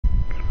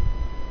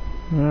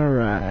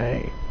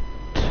Alright.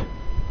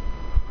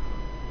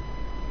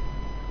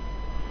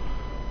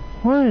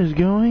 What is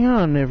going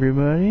on,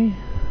 everybody?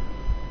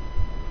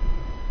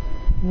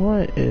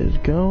 What is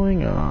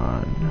going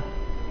on?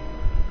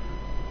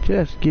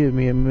 Just give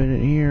me a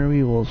minute here.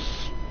 We will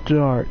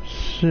start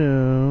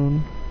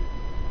soon.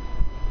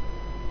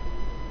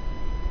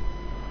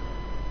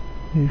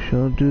 We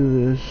shall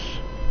do this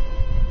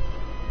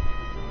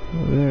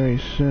very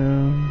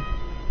soon.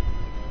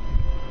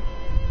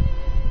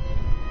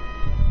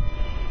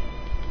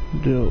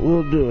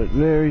 We'll do it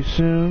very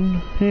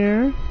soon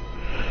here.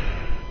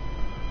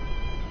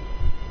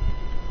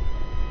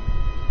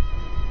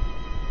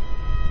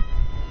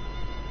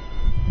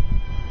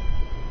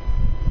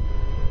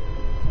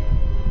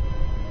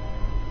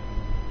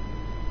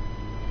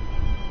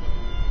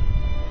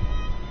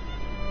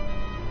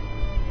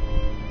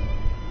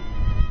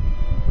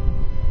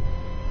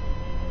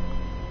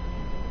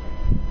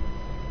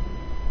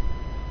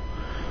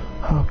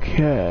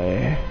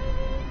 Okay.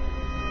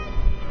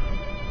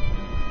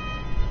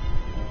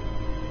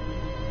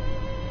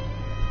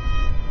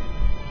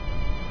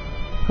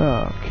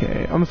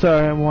 Okay. I'm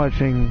sorry, I'm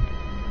watching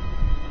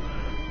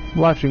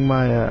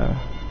my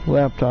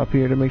laptop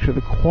here to make sure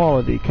the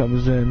quality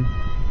comes in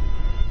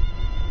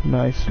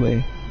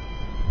nicely.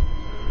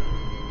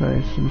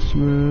 Nice and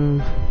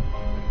smooth.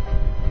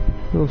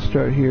 We'll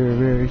start here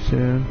very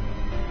soon.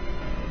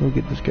 We'll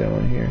get this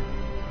going here.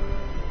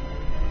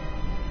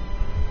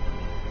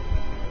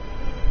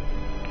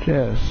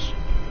 Just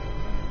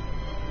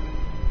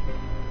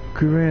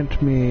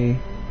grant me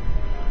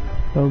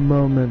a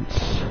moment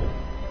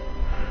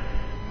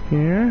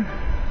here.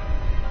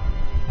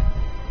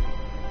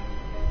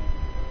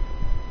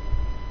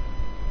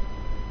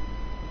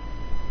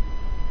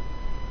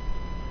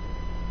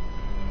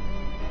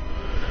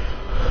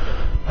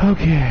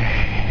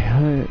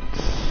 Okay,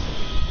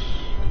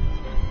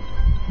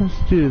 let's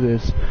do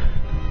this.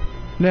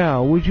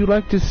 Now, would you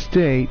like to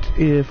state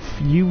if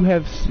you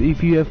have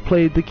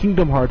played the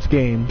Kingdom Hearts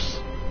games?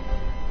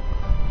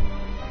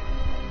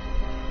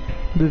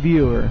 The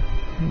viewer.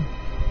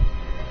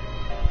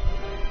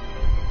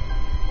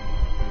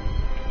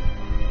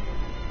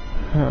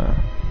 Huh.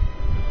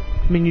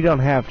 I mean, you don't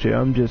have to.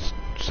 I'm just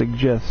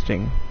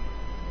suggesting.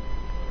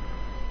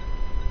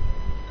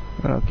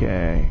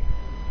 Okay.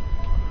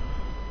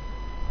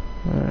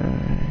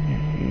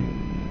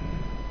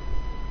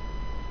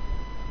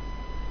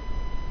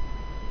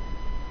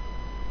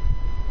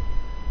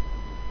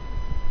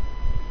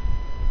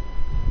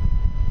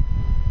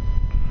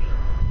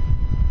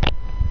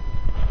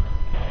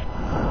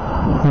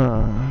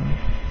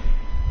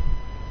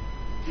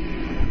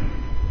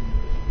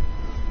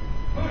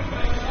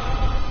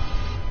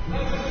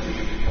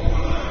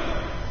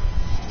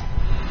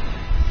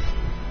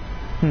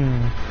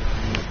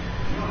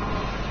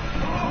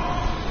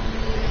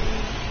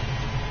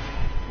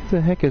 What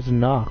the heck is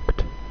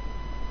knocked?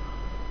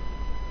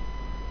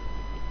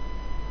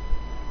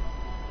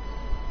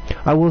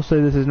 I will say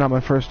this is not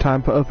my first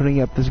time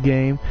opening up this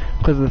game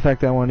because of the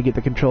fact that I want to get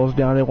the controls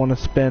down. I want to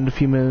spend a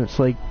few minutes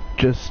like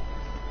just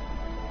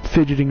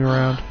fidgeting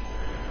around,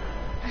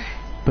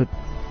 but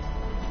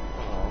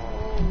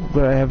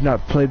I have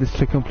not played this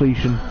to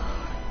completion.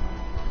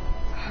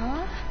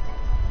 Huh?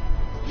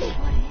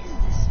 What is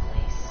this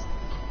place?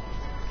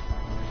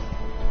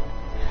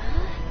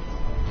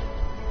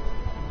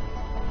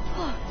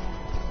 Huh?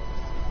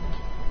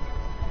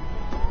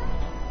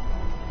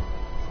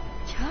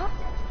 Cha?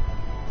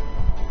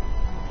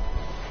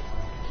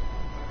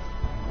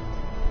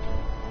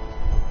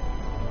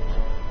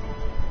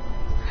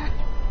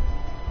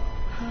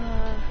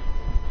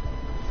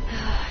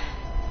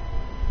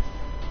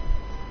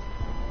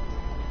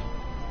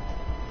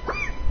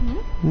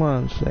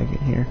 One second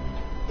here.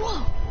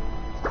 Whoa!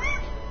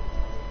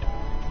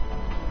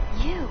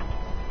 You.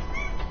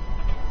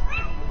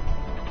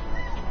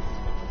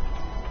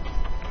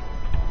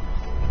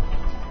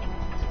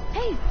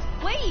 Hey,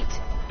 wait!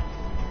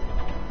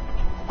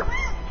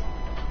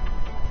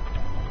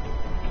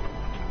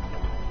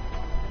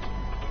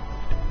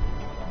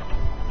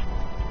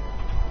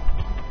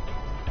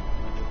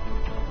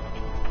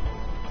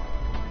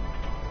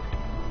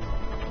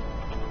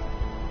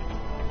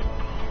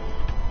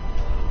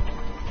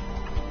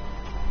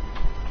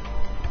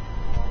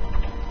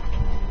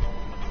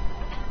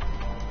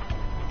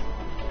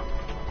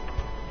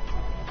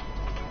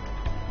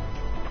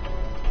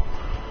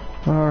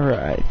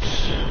 Alright.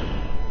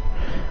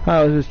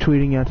 I was just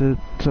tweeting out to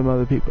some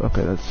other people.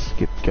 Okay, let's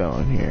get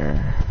going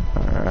here.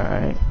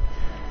 Alright.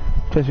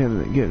 Just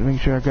make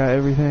sure I got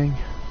everything.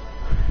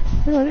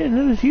 No, I didn't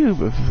notice you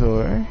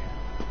before.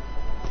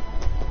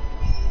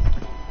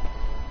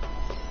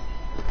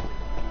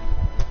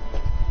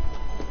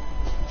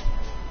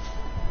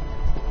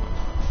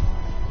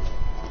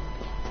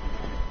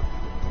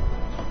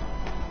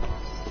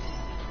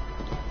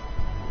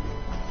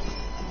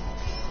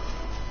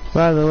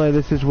 By the way,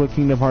 this is what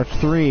Kingdom Hearts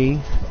 3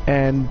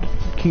 and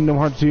Kingdom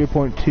Hearts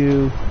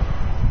 0.2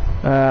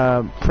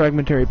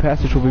 Fragmentary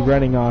Passage will be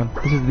running on.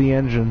 This is the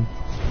engine.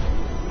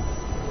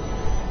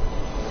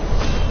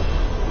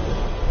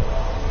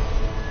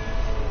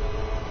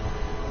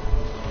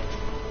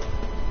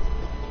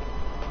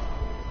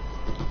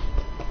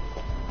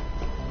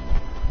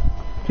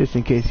 Just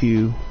in case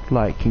you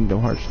like Kingdom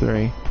Hearts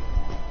 3.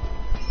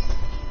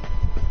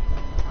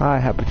 I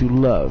happen to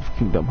love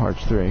Kingdom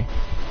Hearts 3.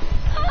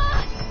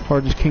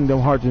 Or just Kingdom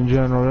Hearts in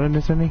general, didn't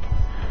it, Cindy?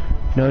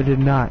 No, it did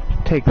not.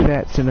 Take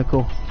that,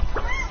 cynical.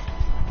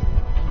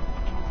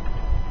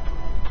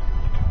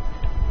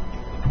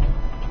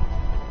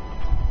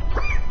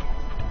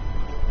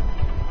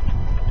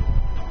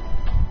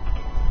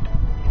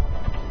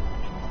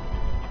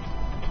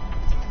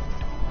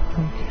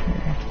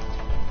 Okay.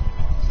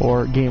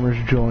 Or Gamer's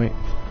Joint,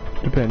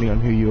 depending on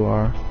who you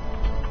are.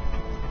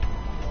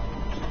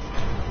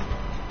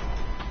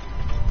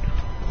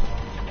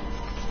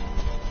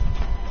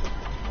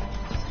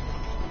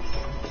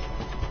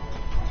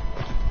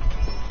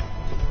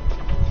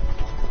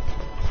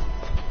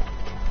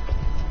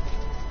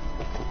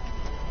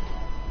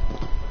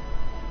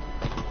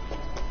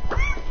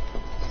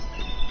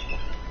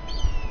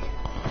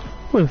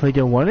 What if I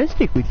don't want to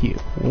stick with you?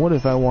 What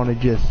if I want to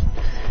just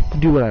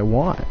do what I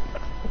want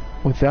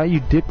without you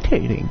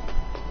dictating?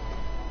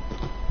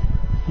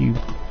 You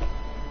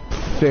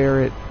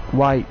ferret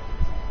white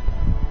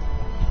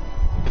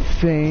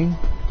thing.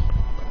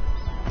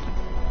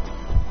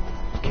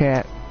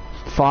 Cat.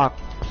 Fox.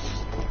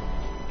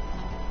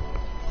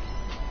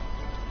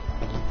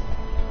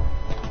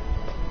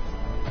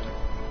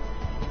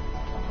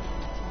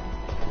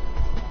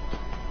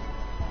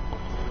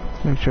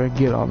 Make sure I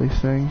get all these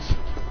things.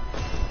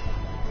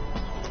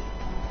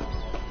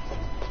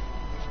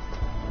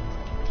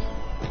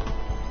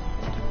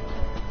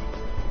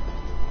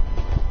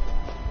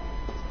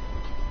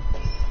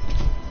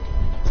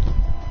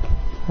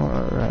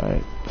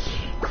 Alright.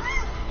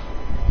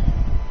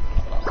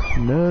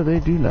 No, they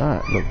do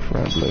not look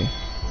friendly.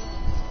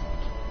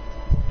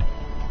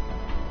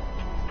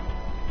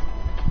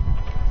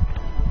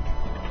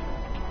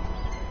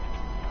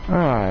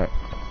 Alright.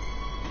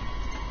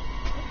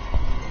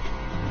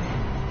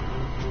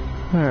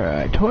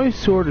 Alright, toy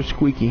sword or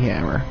squeaky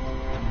hammer?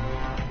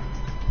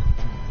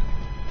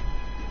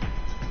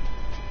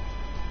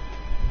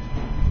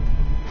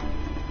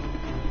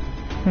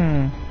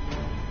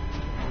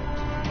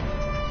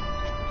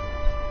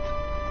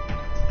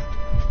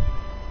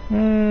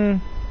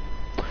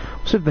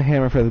 Save the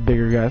hammer for the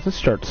bigger guys. Let's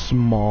start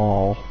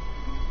small.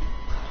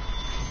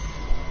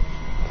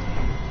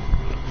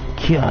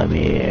 Come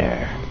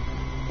here.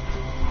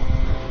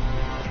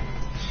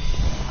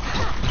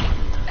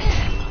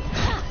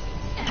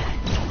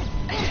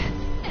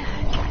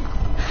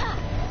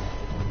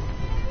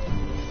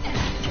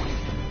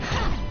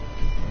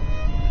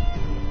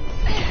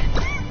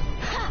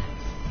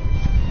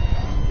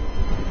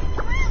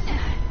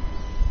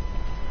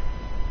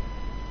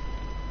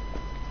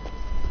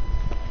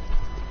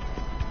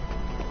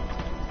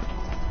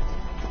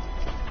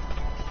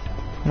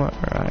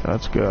 Alright,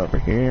 let's go over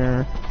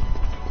here.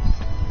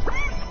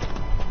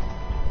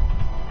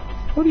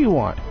 What do you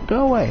want?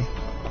 Go away.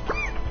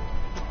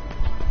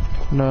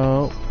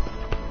 No.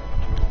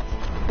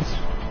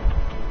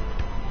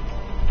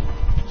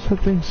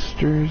 Something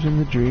stirs in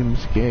the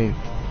dreamscape.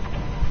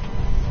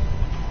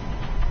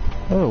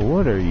 Oh,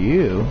 what are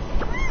you?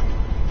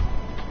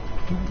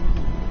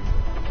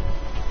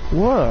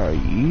 What are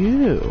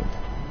you?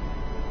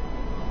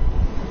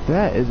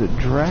 That is a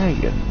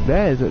dragon.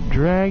 That is a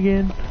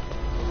dragon.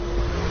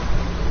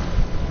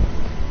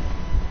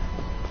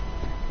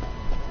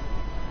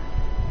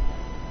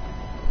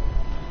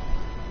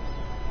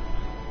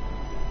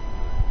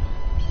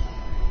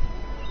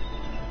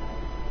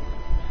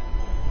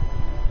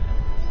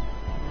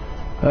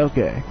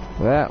 Okay,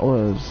 that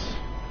was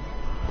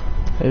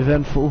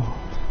eventful.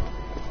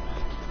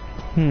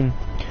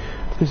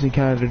 This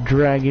encountered a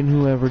dragon,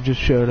 whoever just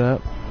showed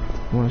up.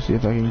 I want to see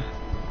if I can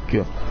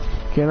kill.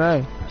 Can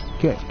I?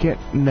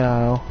 Can't,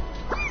 no.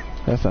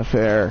 That's not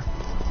fair.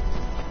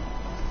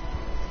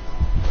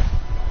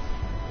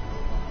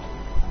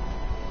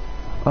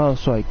 Oh,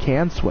 so I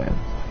can swim.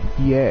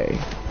 Yay.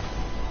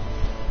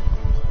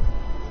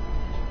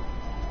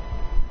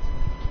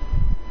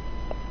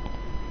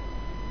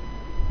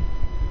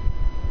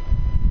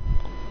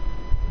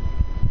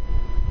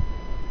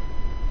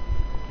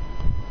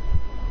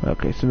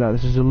 Okay, so now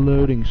this is a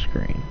loading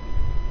screen.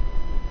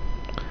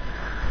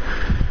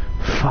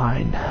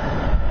 Fine.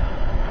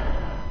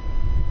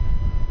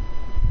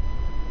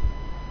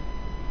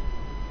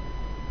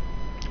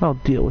 I'll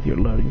deal with your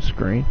loading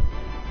screen.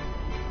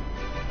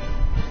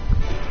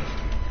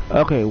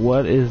 Okay,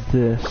 what is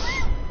this?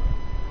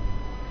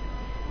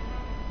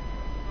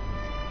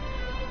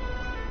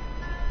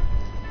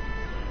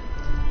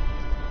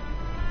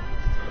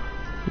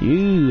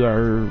 You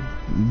are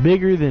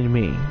bigger than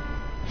me.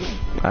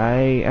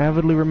 I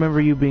avidly remember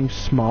you being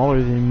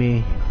smaller than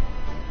me.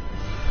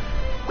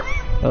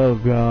 Oh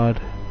god.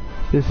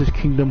 This is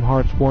Kingdom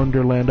Hearts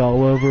Wonderland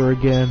all over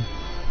again.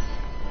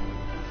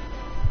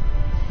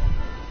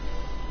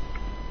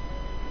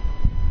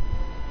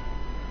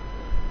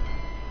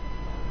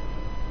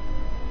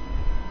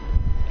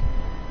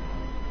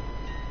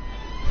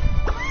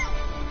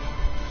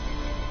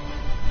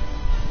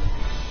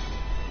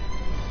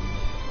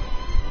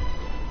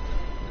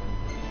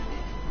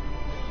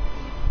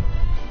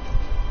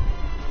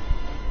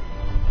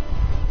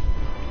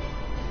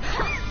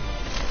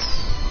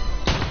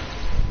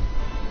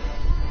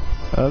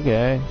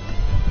 Okay.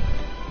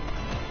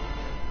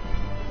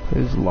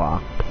 It's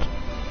locked.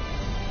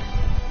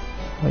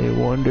 I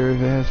wonder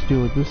if it has to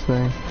do with this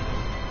thing.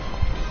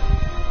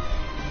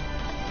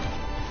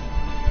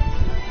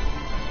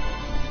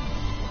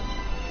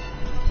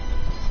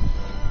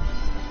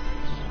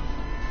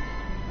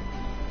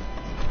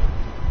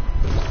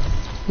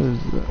 What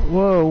is that?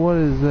 Whoa, what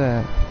is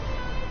that?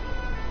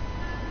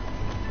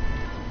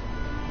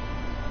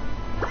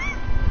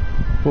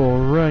 We'll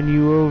run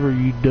you over,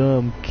 you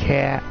dumb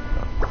cat.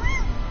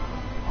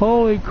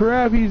 Holy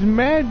crap, he's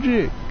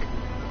magic!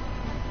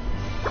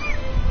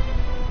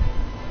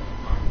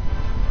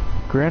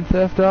 Grand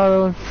Theft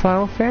Auto and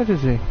Final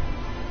Fantasy.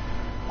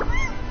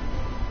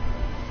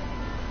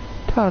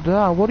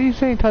 Ta-da, what are you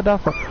saying ta-da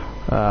for?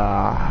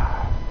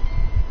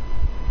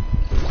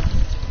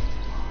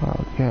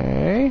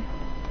 Okay.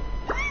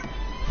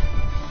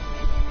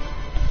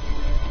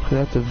 So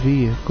that's a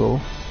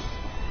vehicle.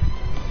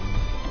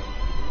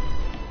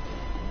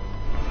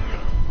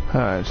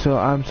 Alright, so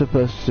I'm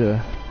supposed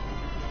to...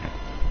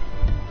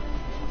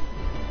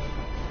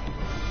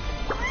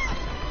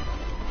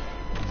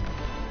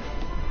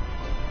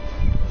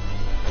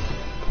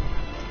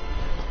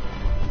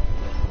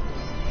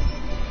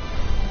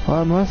 Well,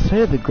 I must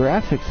say the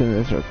graphics in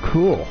this are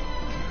cool.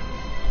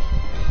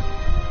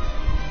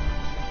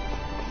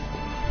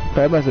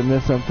 I must have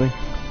missed something.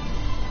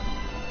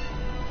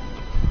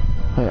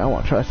 Hey, I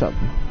want to try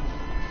something.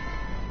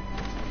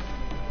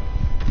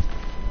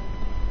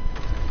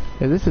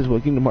 Hey, this is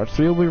what Kingdom Hearts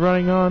 3 will be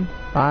running on.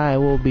 I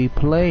will be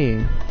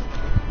playing.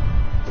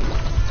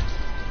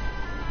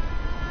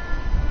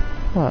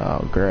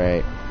 Oh,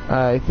 great.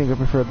 I think I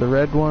prefer the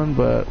red one,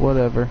 but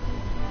whatever.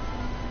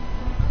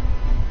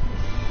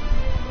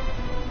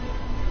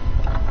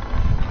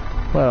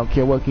 Well, I don't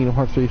care what Kingdom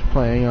Hearts 3 is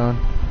playing on.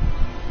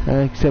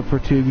 Except for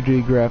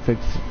 2D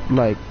graphics,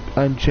 like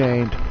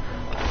Unchained.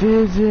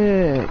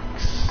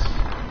 Physics!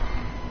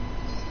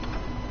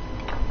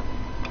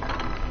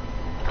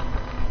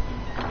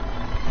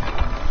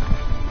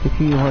 The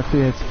Kingdom Hearts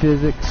 3 has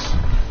physics.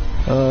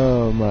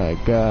 Oh my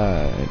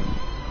god.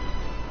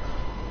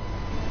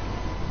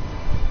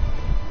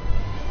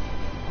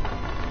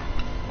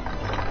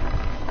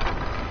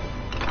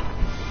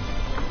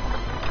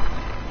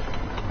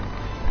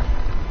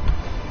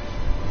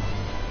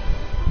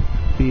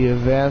 Be a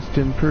vast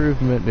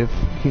improvement if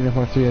Kingdom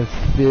Hearts 3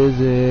 has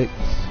physics.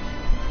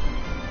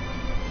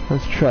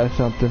 Let's try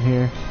something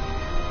here.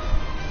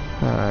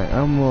 Alright,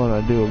 I'm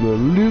gonna do a little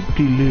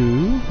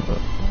loop-de-loo.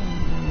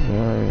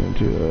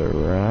 To the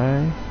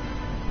right.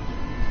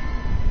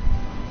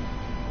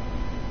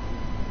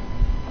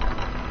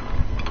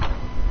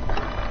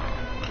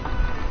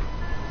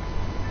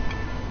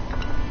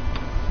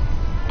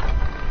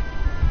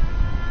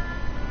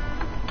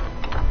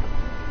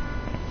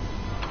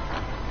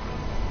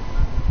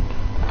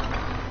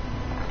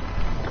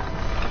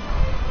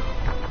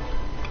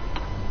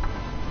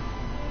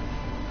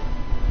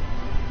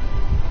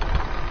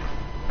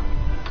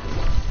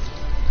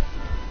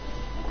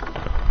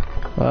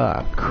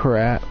 Ah,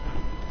 crap.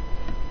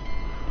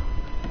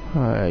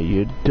 Ah,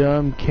 you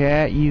dumb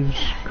cat, you've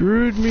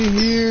screwed me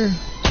here.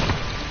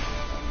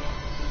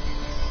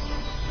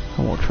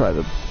 I won't try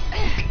to...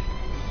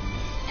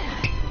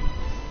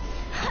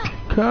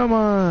 Come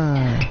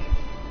on!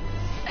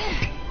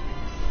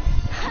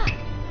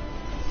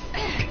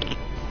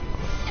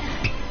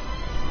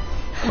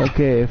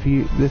 Okay, if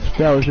you...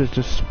 that was just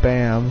a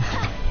spam.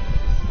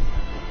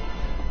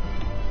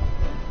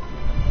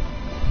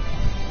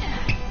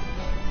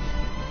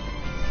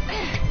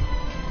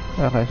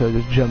 Okay, so it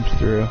just jumps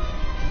through.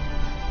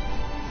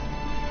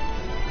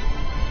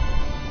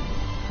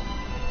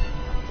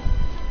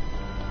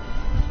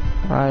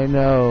 I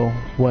know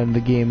when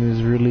the game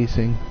is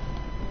releasing.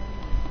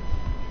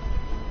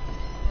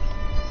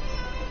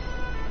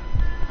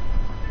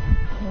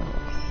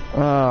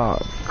 Oh,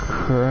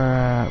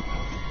 crap.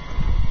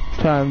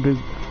 Time to...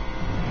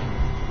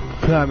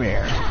 Come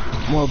here.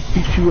 I'm gonna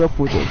beat you up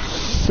with a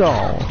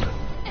sword.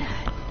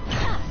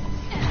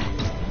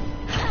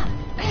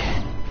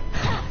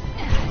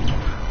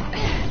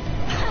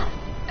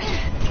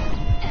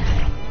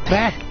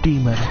 Back,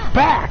 demon,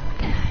 back!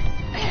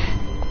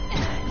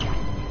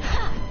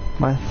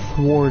 My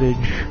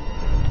thwartage.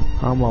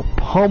 I'ma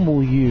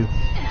pummel you.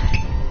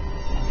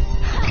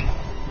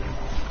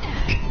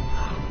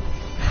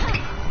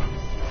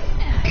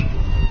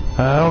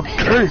 I'll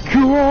take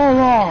you all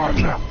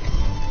on!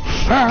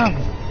 Sam,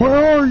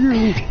 where are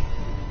you?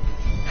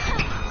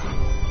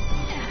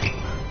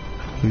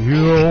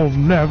 You'll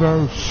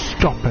never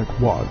stop at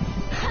one.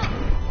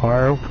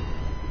 I'll...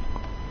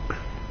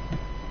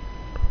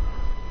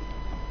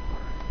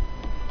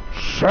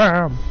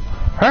 Sam!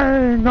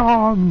 Hang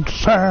on,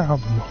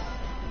 Sam!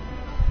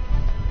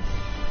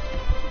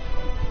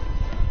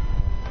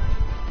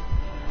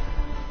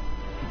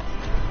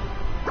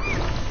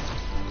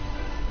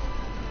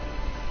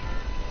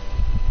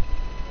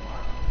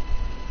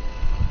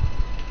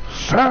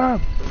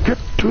 Sam! Get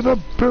to the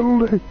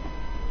building!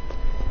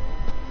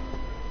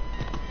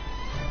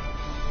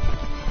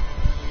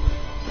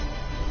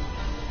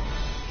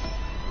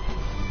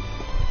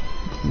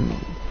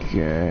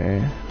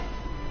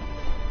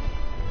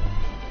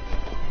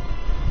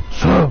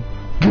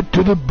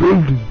 to the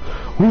building.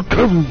 We'll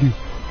cover you.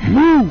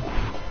 Move!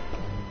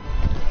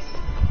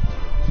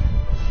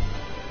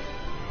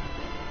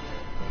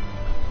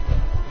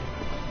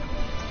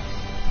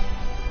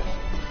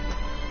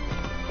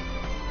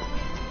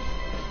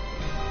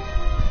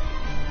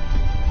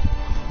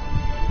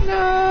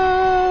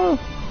 No!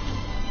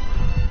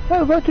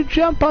 I want to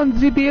jump on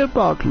the beer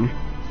bottle.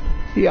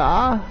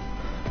 Yeah,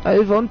 I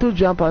want to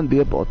jump on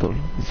beer bottle.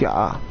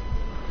 Yeah,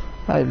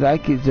 I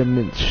like it, the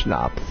mint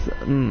schnapps.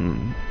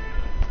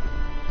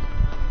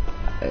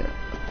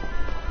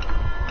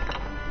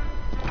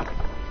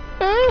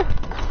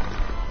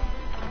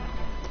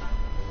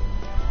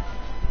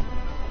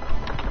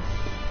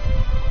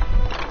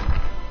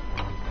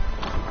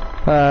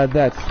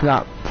 That's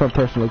not from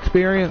personal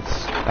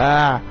experience.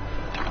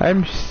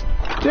 I'm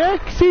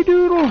sexy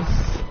doodles.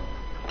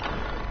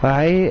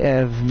 I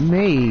have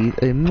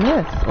made a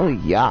mess. Oh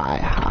yeah, I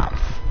have.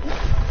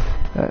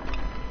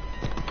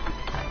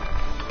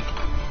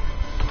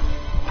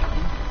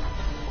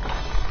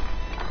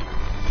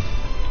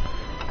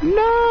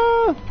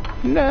 No,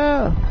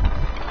 no.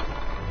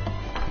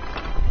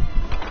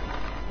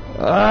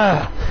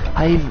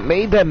 I've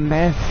made a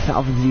mess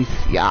of this.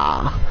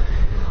 Yeah,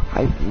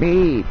 I've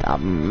made a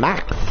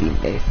maximum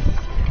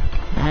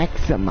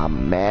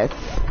mess.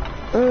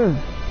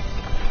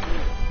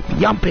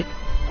 Yump it.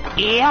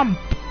 Yump!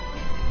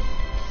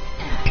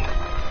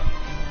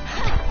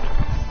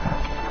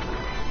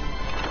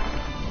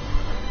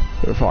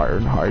 If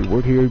Ironhide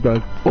were here,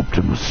 but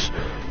Optimus,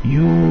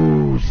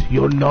 use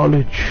your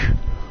knowledge.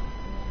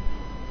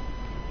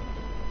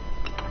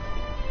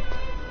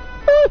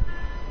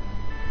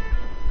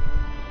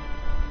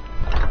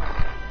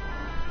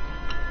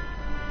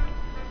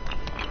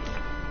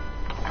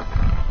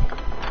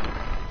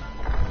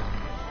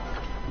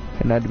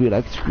 And I'd be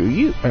like, screw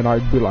you. And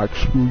I'd be like,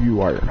 screw you,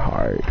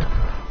 Ironhide.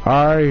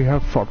 I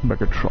have fought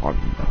Megatron.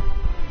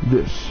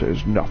 This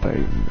is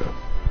nothing.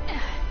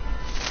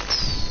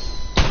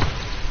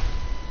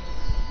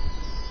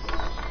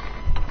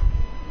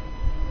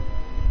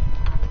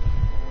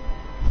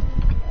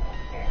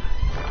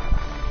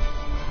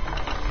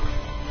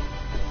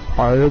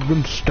 I have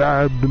been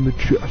stabbed in the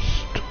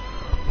chest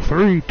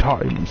 3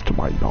 times to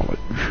my knowledge.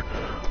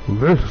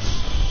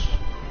 This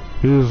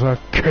is a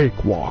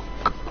cakewalk.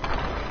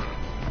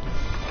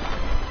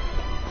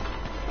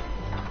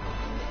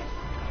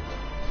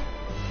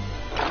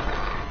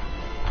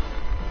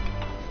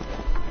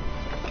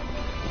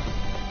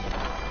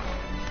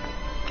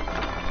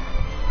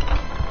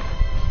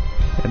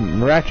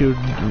 And Ratchet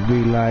would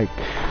be like,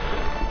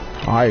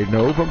 I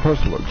know from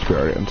personal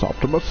experience,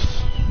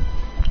 Optimus.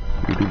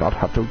 You do not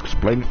have to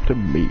explain it to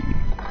me.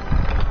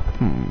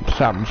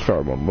 Sam's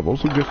pheromone level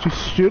suggests he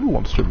still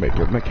wants to mate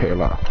with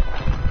Michaela.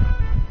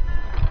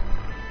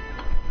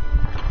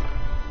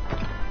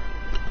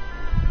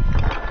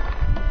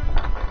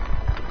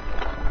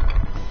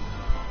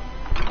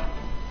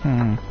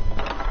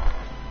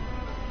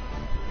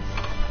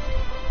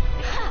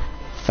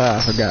 I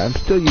forgot. I'm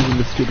still using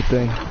this stupid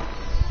thing.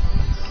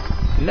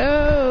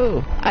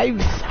 No!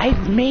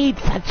 I've made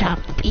such a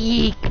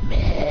big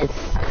mess.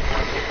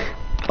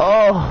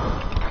 Oh,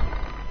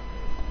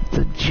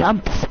 the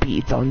jump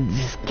speeds on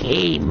this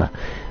game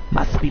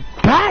must be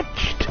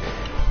patched.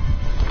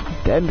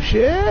 Damn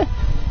sure.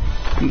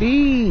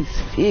 Please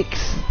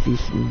fix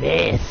this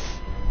mess.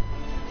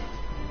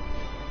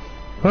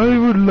 I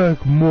would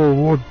like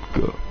more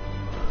vodka.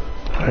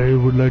 I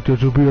would like there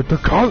to be a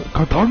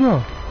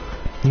katana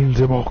in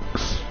the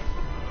box.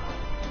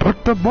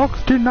 But the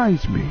box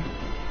denies me.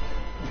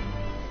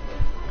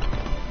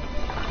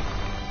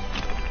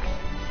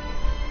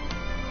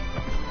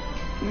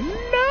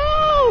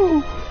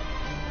 No!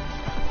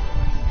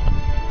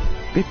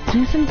 It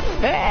isn't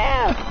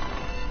fair!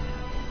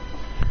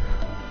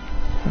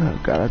 Oh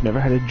god, I've never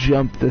had to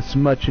jump this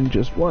much in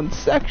just one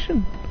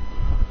section.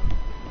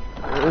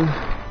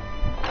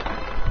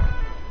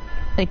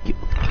 Thank you.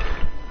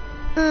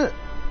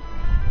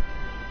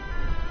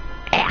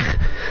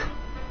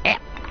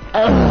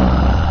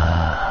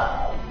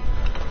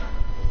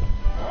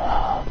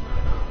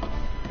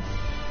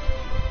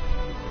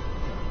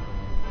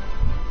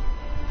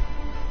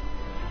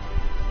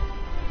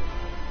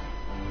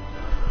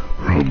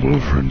 Rumble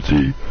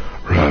Frenzy,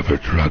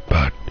 Ravage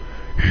Ratbat,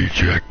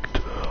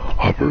 Eject,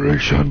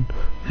 Operation,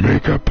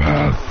 Make a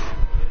Path.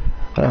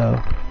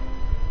 Oh,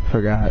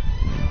 forgot.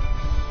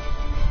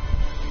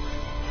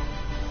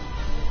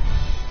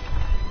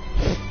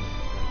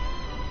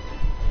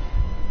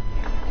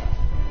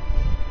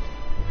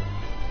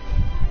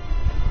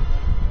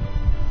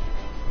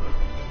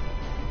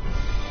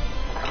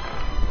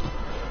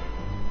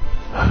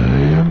 I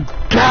am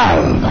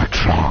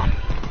Galvatron.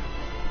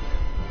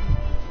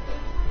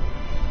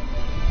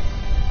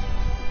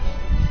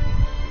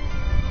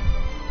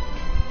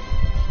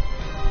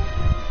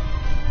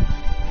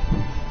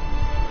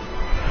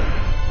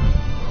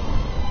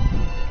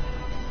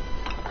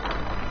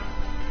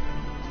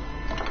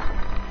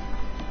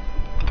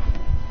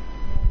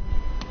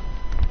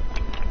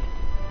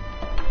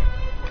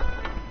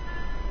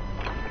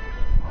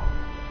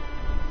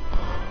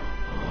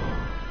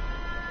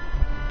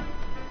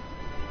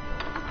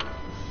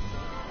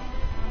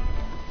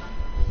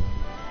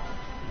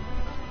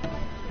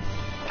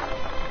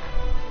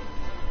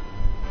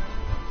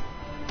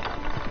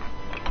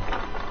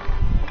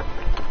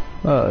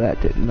 Oh,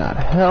 that did not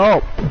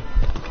help.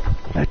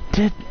 That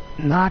did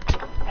not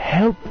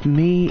help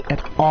me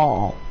at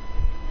all.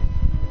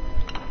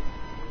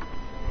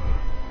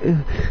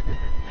 You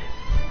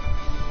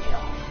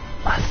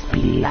must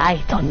be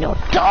light on your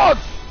toes.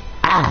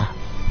 Ah.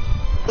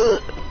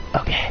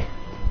 Okay.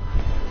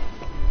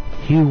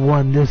 You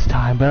won this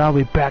time, but I'll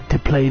be back to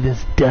play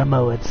this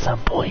demo at some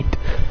point.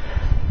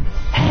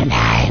 And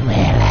I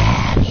will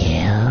have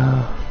you.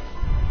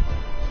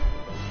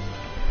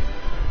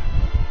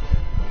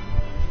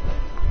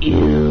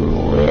 You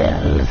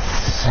will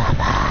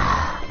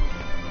suffer.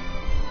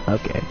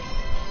 Okay.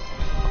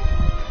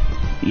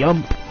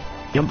 Yump.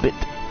 Yump it.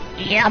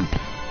 Yump.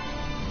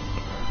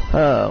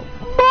 Oh.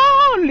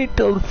 More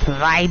little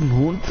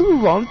swinehunds who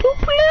want to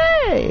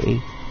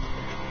play.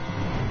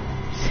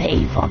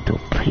 Say want to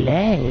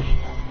play.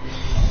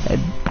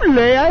 And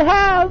play I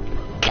have.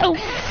 Go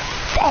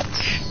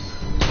fetch.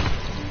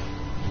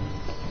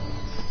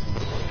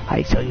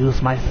 I shall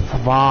use my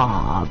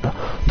sword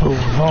to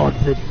ward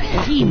the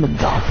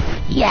demons off.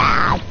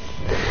 Yes!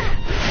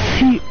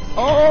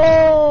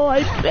 Oh,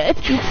 I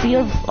bet you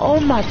feel so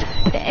much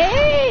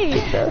pain!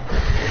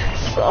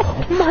 So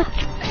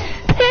much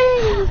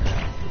pain!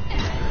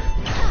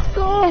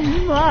 So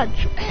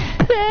much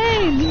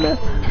pain!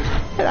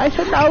 And I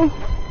shall now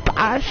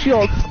bash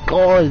your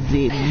skulls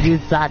in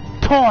with a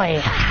toy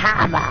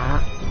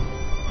hammer!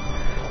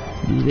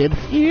 You will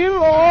feel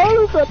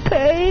all the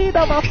pain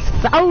of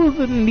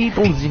 1,000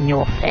 needles in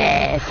your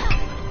face.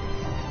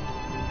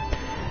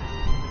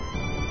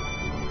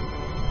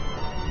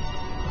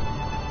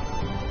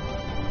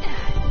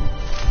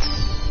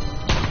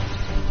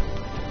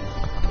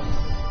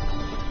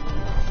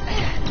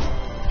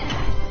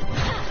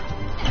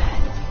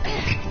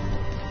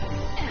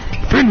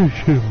 Finish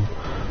him!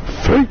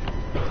 Fate!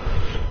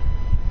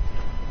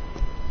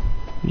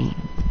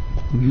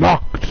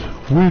 Knocked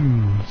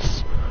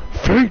wins!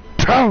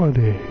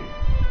 Fatality!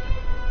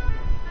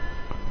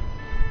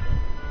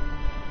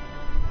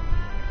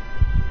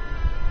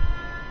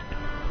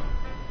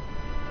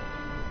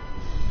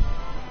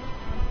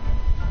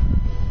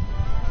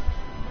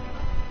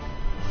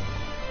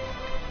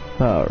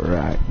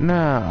 Alright,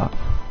 now,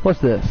 what's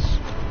this?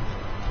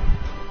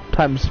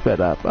 Time sped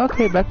up.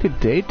 Okay, back to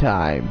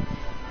daytime.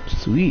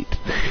 Sweet.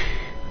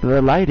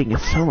 The lighting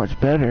is so much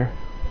better.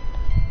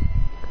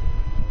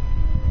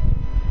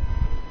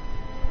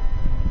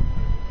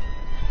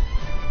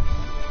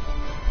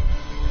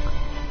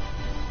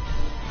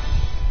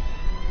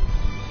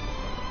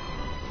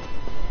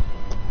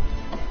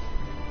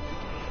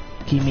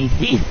 Give me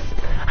this.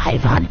 I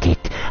want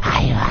it.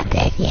 I want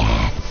it,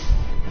 yes.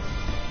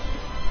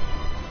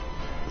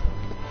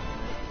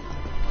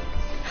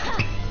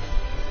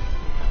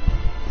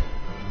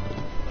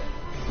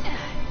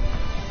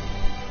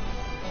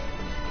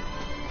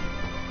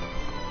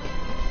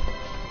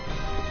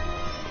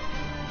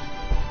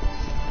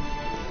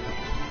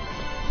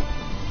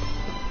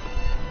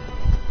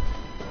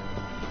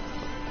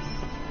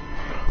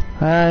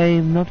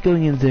 I'm not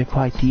going in there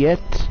quite yet.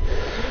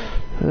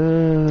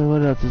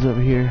 What else is over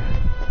here?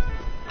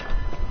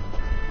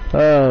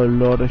 Oh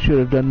lord, I should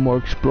have done more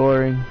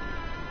exploring.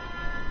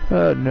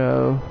 Oh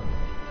no.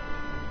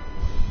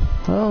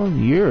 Well,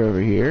 you're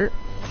over here.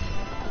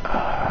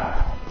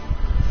 I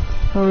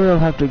will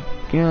have to,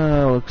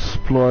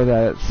 explore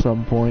that at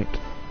some point.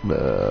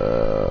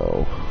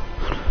 No.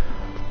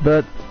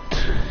 But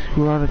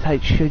we're on a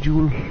tight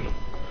schedule,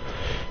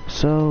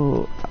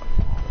 so.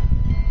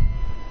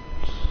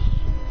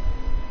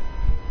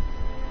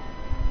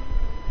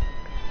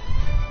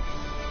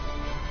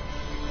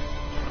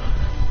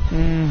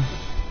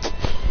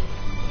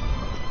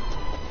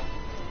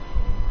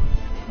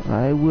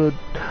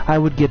 I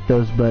would get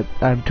those, but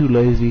I'm too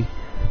lazy.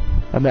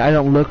 I mean, I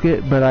don't look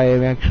it, but I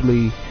am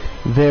actually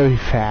very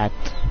fat.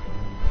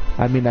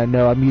 I mean, I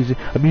know I'm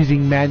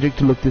using magic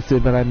to look this in,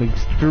 but I'm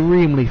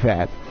extremely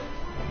fat.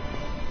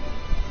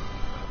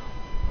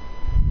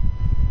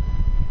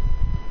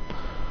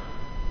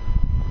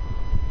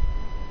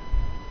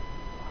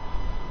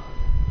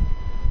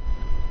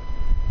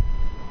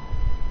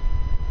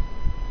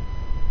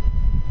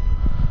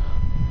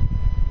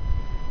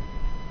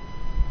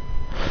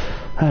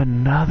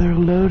 Another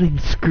loading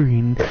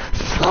screen.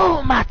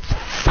 So much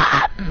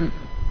fun!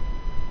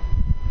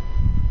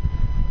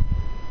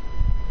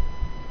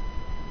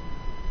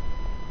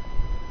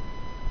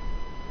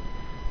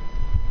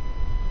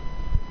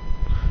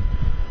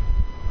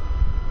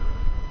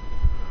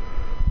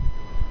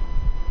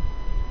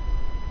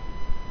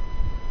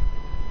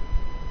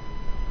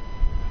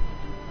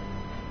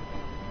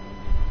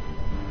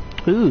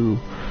 Ooh,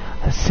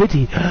 a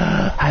city.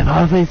 I've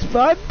always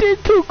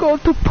wanted to go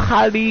to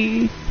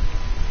Paris.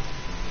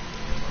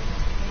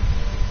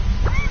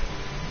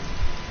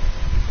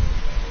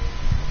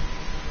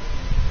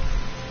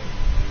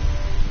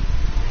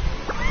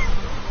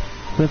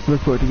 Let's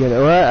look for it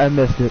together. What? I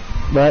missed it.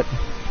 What?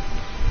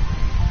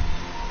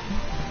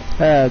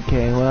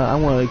 Okay, well, I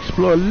want to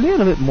explore a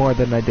little bit more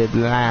than I did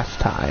last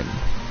time.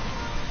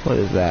 What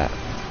is that?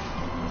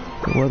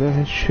 The weather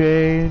has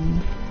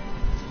changed.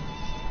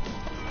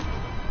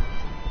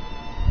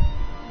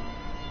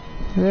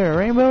 Is there a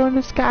rainbow in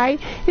the sky?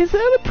 Is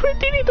there a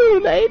pretty little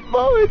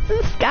rainbow in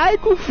the sky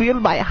to fill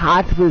my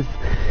heart with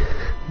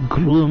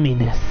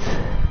gloominess?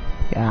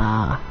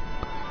 Yeah.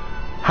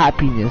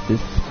 Happiness is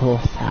so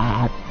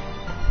sad.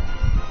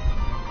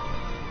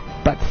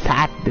 But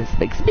sadness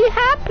makes me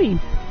happy.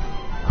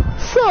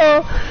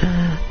 So,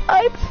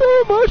 I'm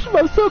so emotional,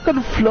 I'm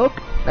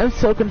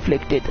so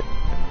conflicted.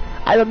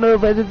 I don't know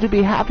whether to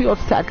be happy or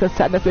sad, because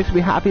sadness makes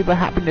me happy, but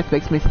happiness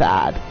makes me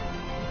sad.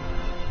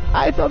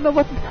 I don't know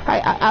what...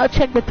 I'll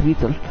check the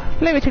tweeter.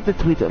 Let me check the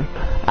tweeter.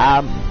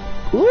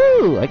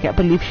 Ooh, I can't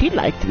believe she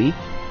liked me.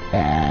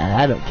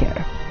 I don't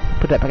care.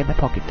 Put that back in my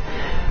pocket.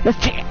 Let's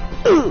check it.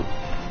 Ooh.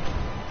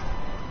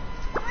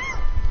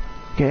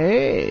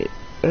 Okay.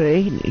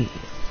 Rainy.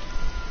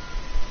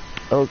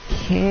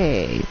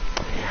 Okay.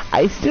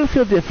 I still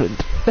feel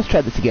different. Let's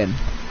try this again.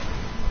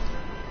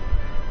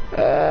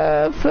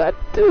 What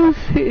do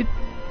we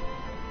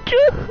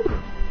do?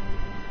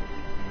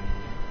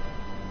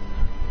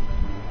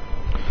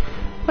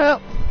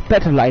 Well,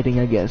 better lighting,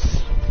 I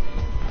guess.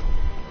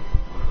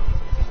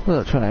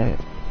 We'll try it.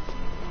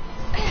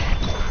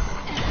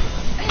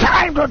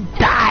 Time to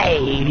die,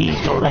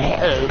 little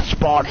hell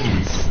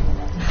spawns.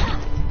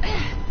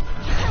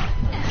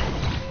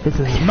 This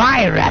is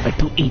my rabbit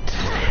to eat,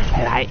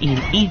 and I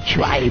eat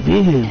you I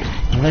will.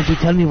 Why don't you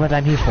tell me what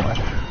I'm here for?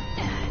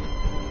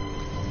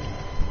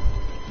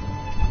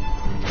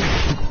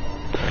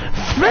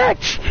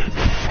 Fetch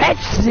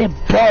the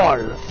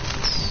ball.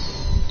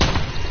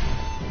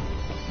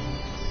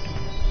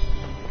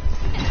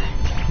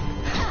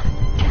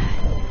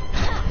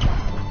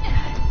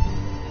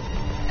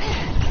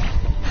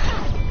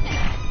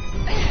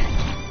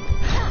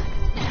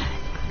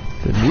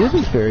 The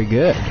music's very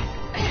good.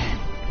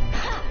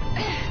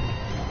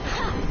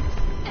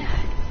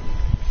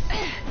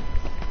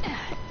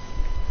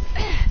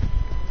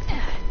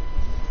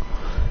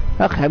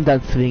 Okay, I'm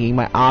done swinging.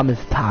 My arm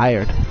is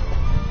tired.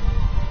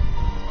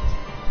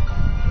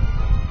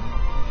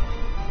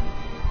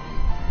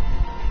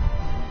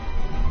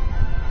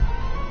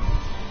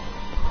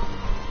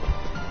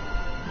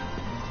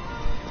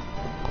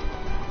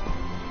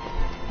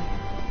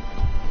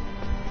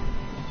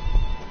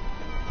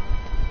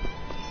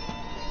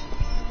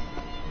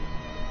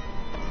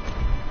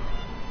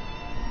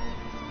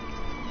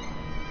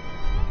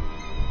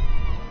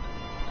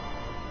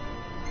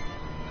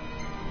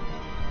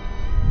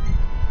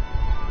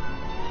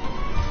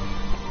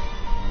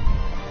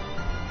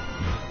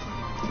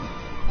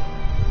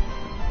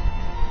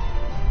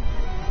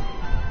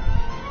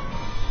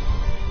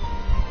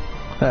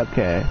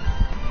 Okay.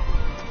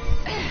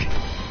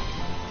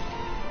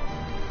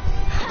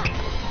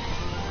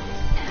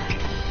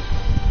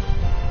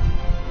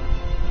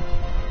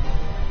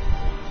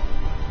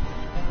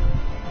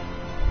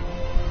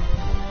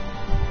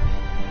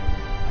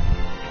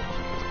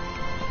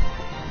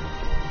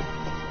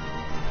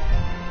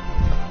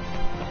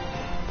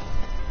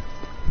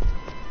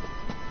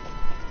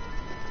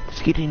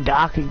 It's getting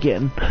dark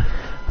again.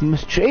 I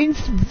must change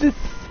this.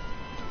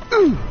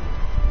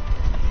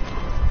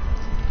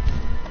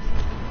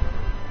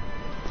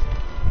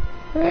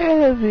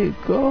 There we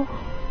go.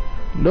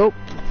 Nope.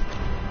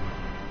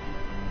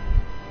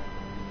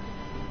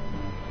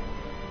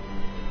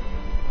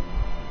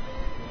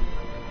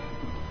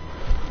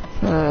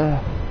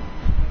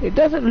 It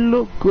doesn't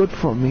look good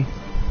for me.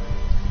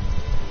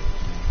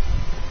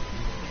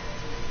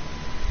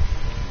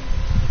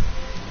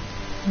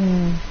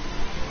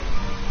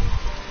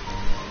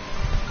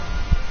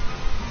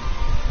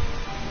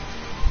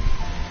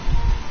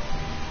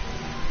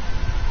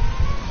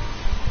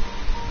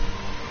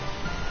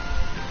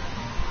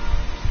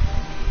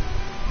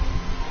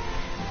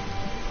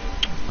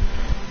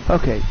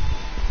 Okay.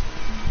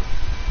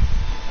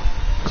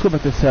 Let's go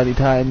back to sunny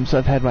times.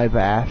 I've had my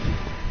bath.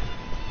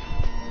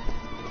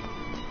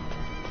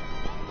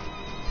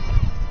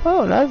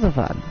 Oh, that's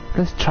fun.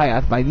 Let's try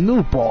out my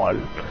new ball.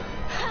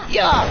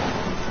 Yeah.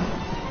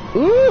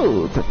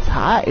 Ooh, it's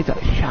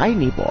a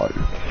shiny ball.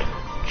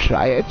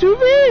 Try it to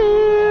me.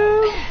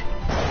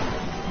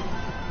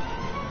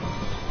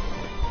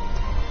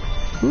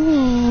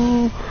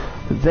 Ooh.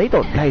 They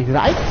don't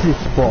like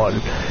this ball,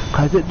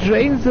 cause it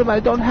drains them. I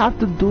don't have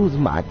to do as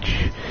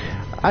much.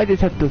 I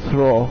just have to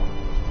throw.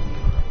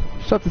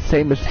 It's not the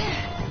same as...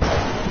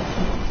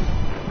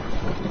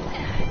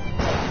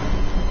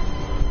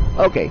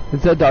 Okay,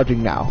 they're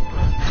dodging now.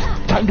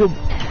 Time to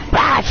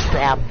bash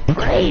their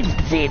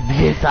brains in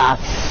with a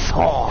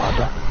sword.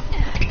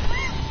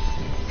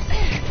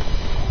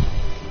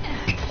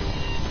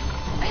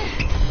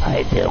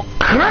 I will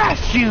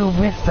crush you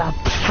with the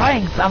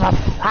strength of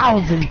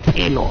 1,000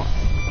 pillows.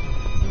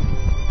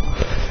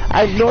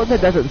 I know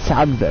that doesn't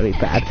sound very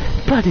bad,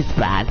 but it's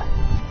bad.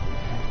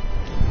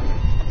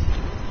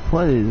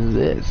 What is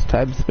this?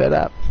 Time sped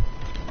up.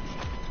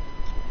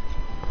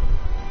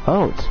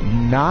 Oh, it's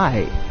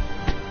night.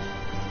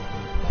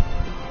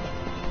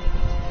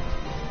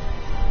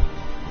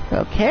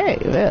 Okay,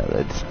 well,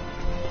 it's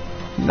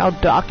now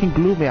dark and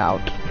gloomy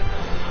out.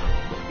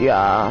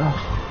 Yeah,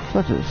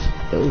 what is...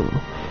 Oh.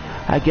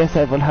 I guess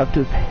I will have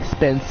to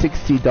spend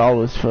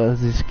 $60 for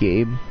this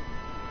game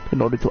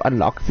in order to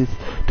unlock this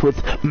to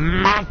its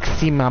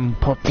maximum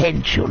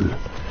potential.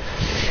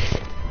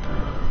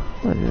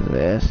 What is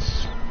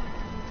this?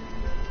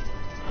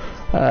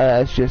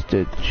 That's just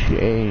to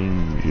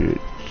change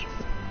it.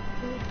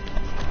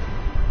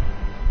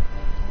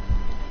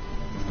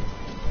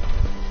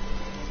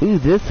 Ooh,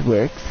 this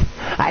works.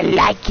 I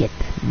like it.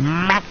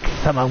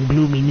 Maximum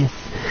gloominess.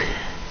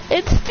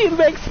 It still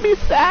makes me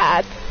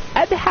sad.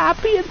 And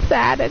happy and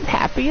sad and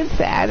happy and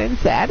sad and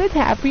sad and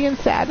happy and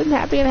sad and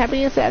happy and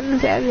happy and sad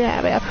and sad and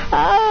happy.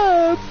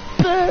 Oh,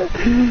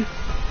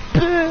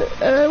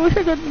 I wish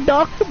I could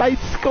knock my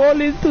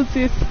skull into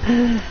this.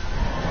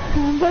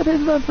 But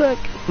it's not like...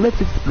 Let's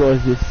explore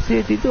this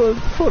city to its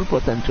full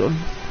potential.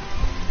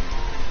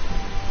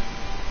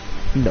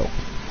 No.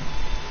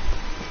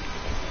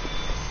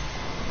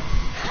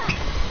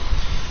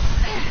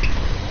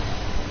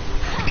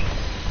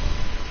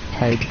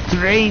 I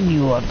drain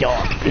you of your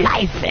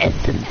life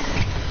essence.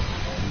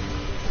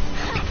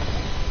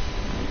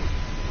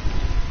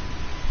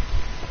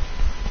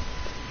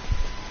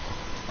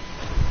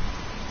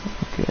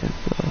 Okay,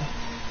 so...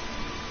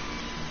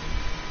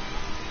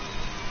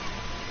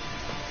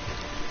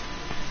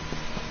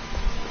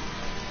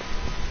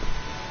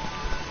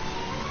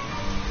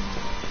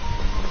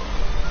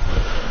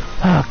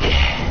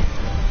 Okay.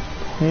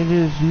 It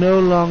is no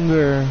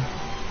longer...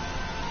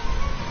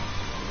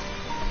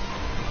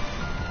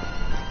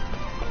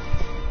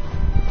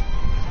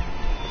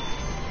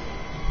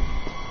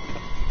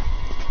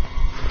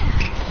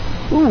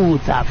 Ooh,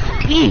 the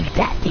Big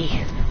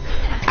Daddy.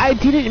 I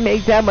didn't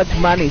make that much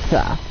money,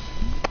 sir.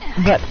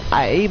 But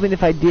even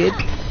if I did,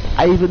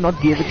 I will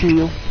not give it to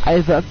you. I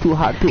worked too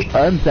hard to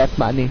earn that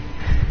money.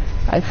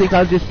 I think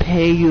I'll just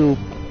pay you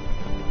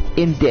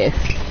in death.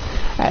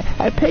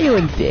 I pay you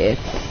in death.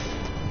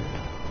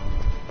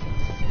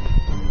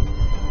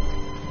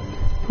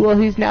 Well,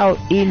 he's now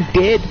in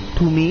debt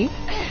to me.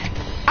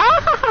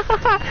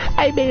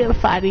 I made it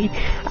funny.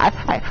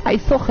 I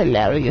so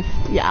hilarious.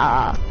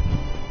 Yeah.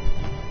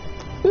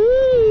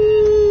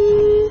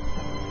 Ooh.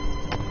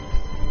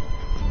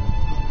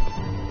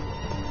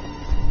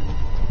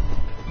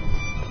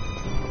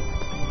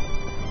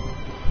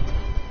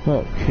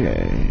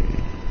 Okay.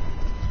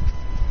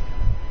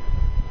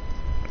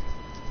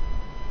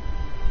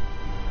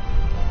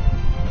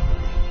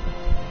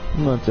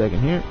 One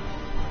second here.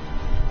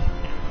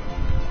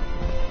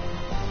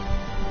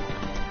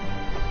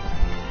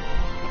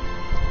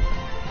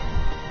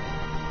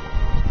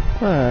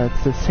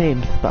 It's the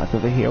same spot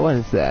over here. What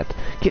is that?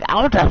 Get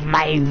out of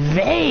my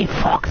way,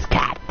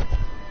 Foxcat!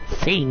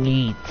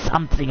 Thingy,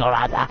 something or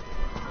other.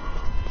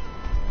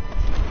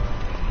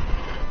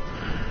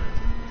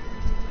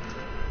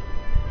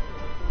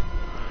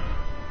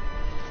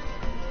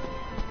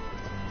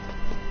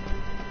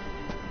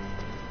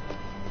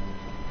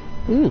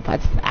 Ooh,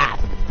 what's that?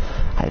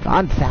 I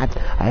want that.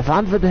 I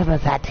want whatever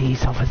that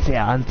is over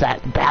there on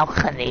that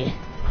balcony.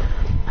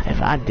 I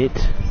want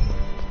it.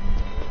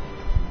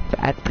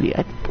 Badly.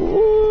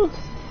 Ooh.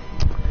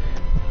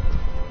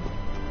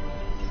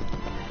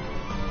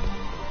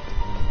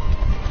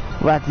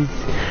 What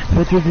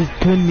will this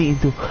turn me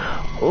into?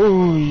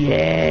 Oh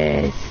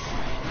yes.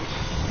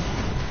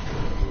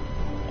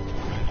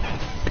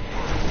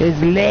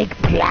 It's Lake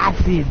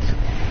Placid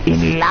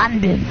in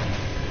London.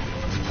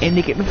 And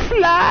they can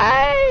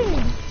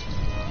fly.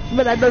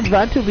 But I don't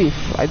want to be.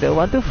 I don't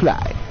want to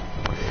fly.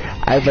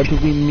 I want to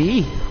be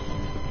me.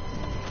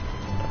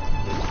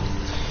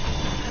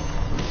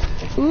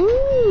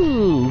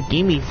 Ooh,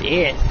 gimme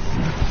this.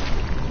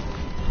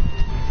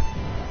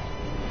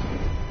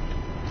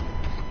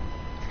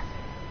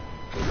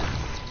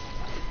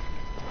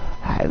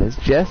 I was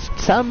just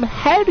some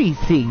hairy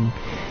thing.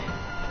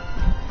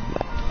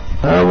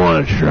 I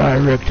want to try,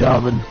 Rick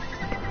Talbot.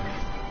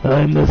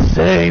 I'm the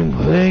same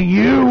thing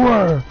you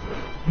were.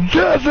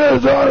 This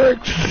is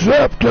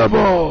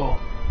unacceptable.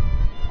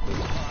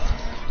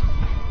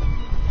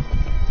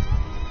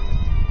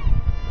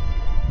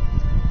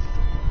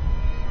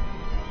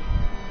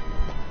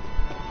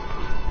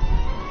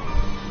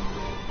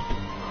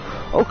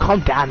 Oh, calm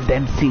down,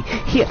 Dempsey.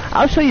 Here,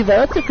 I'll show you what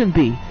else you can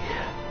be.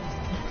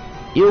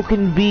 You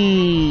can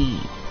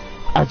be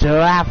a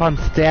giraffe on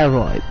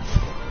steroids.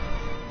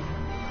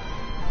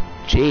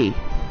 Gee.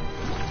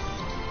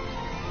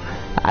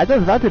 I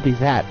don't want to be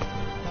that.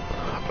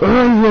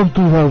 I want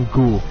to have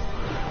go.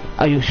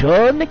 Are you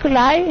sure,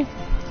 Nikolai?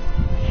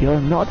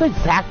 You're not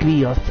exactly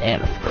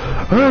yourself.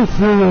 I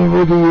said I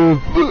want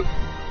to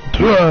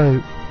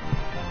try.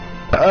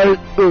 I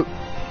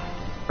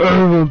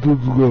want to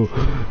go.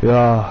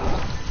 Yeah.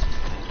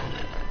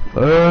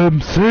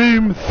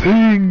 Same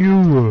thing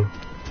you were.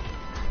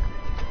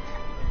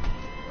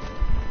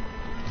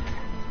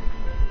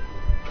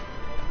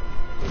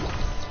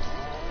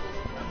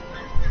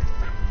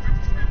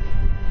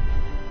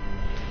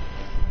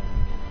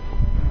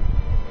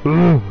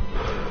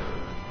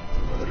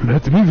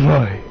 Let me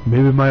try.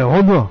 Maybe my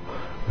honor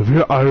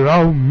will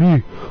allow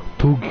me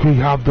to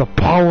have the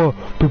power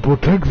to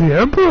protect the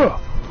Emperor.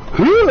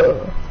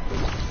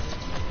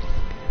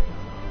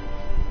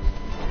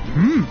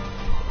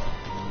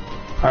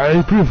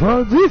 I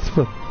prefer this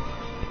one.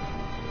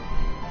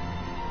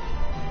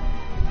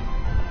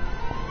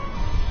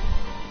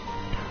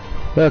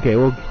 Okay,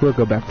 we'll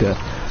go back to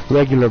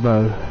regular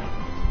mode.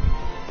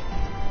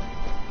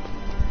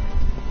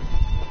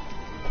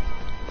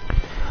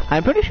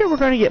 I'm pretty sure we're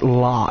going to get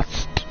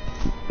lost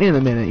in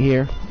a minute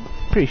here.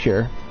 Pretty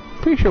sure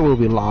we'll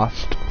be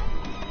lost.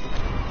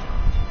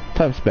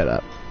 Time sped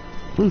up.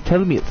 Ooh,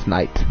 telling me it's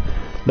night.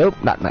 Nope,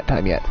 not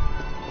nighttime yet.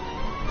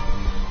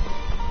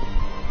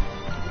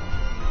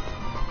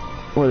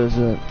 What is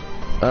it?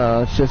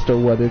 It's just a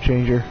weather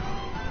changer.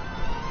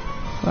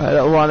 I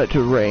don't want it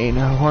to rain.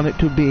 I want it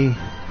to be...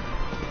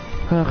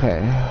 Okay.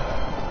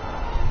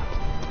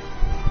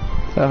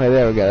 Okay,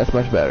 there we go. That's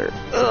much better.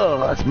 Oh,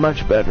 that's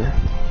much better.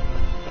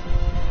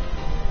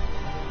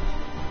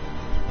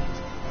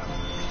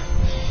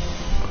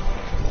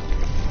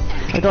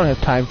 I don't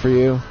have time for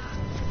you.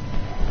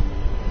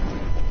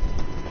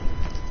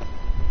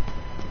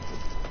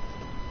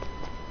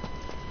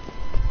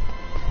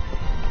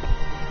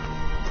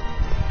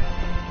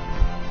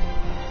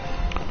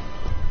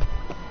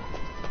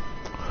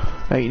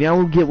 Alright, now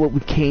we'll get what we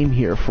came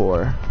here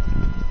for.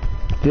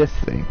 This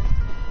thing.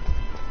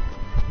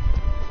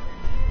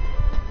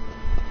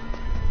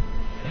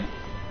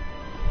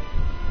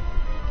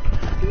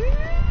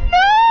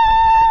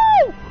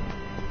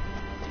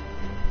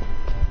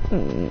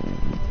 No!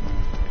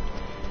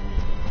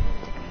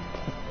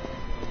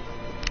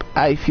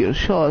 I feel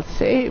so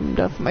ashamed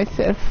of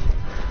myself.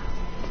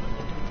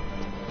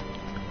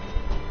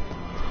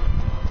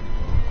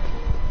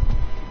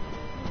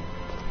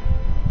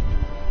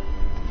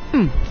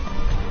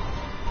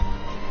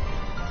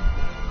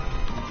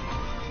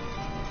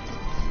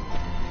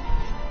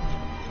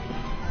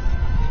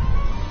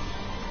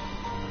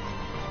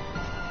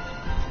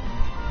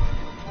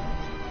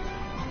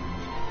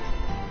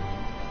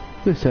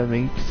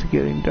 Something's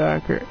getting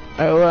darker.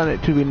 I want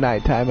it to be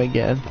nighttime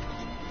again.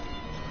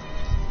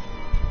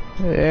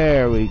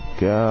 There we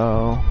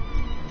go.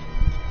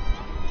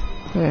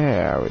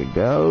 There we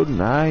go.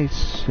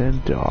 Nice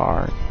and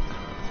dark.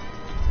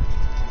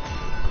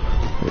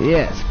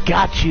 Yes,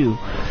 got you.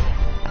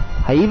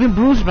 I even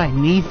bruised my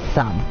knees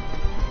some.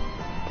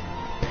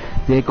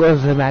 There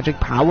goes the magic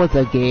powers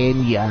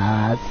again,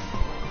 yes.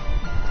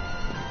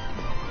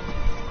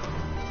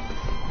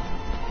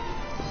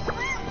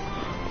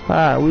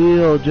 Alright,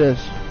 we'll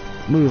just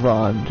move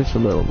on just a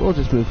little. We'll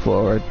just move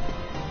forward.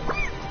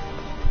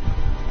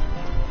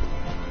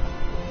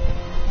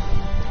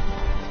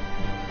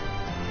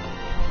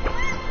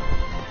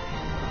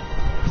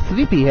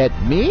 Sleepyhead,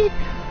 me?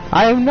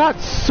 I am not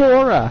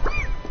Sora.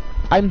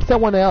 I'm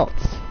someone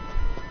else.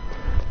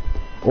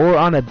 Or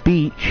on a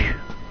beach,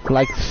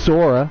 like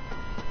Sora.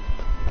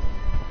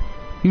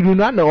 You do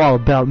not know all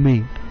about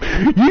me.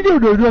 You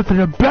don't know nothing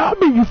about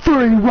me, you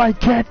furry white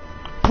cat.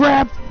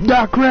 Crab,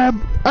 not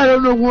crab, I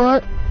don't know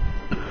what.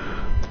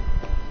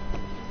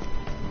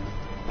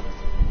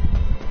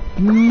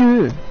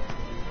 Yeah.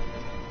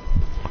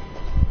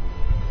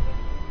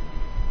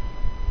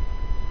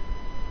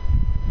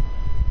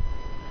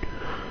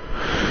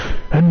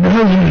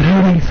 Another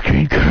loading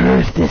screen.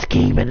 Curse this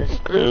game and its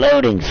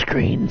loading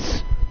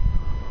screens.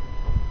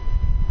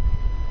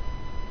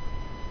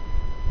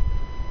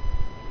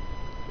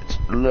 Its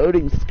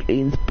loading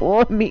screens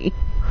bore me.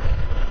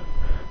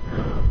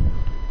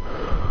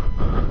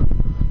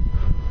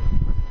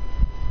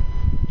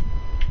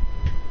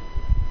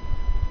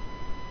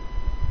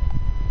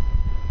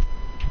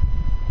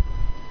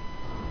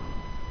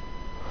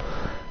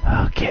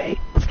 Okay,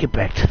 let's get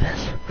back to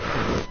this.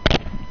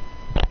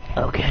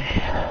 Okay.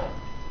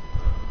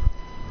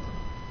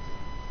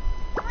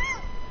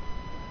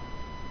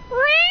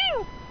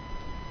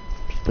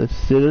 The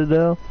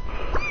Citadel?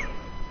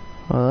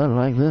 Oh, I don't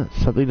like this.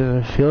 Something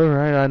doesn't feel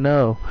right, I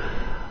know.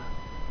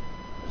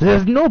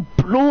 There's no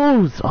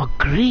blues or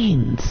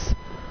greens.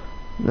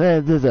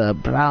 There's a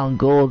brown,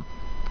 gold,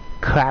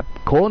 crap,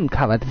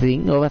 corn-colored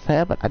thing over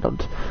there, but I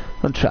don't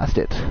trust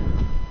it.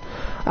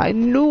 I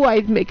knew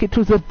I'd make it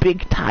to the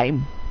big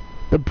time.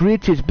 The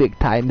British big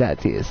time,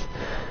 that is.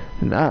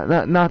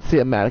 Not the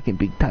American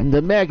big time. The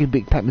American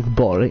big time is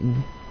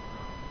boring.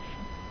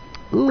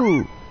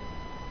 Ooh.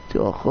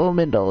 Your home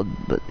and all,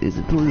 but is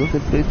it really your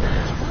place?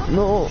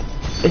 No.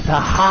 It's a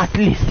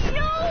heartless.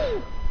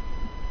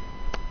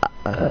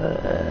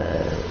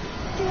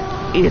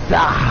 It's a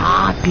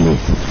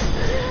heartless.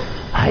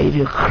 I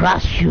will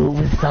crush you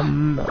with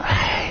some...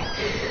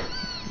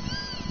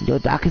 Your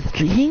darkest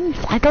dreams?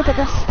 I don't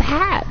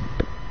understand.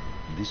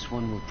 This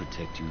one will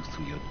protect you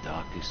through your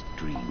darkest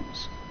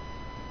dreams.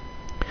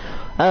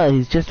 Oh,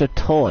 he's just a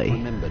toy.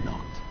 Remember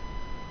not.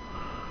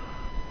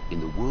 In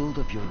the world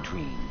of your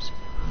dreams,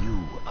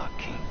 you are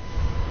king.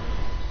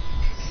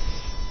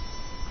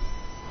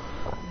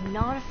 I'm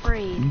not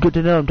afraid. Good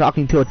to know I'm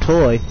talking to a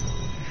toy.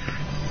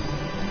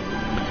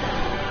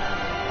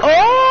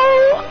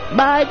 Oh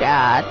my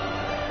god!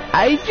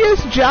 I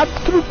just jumped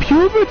through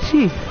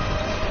puberty!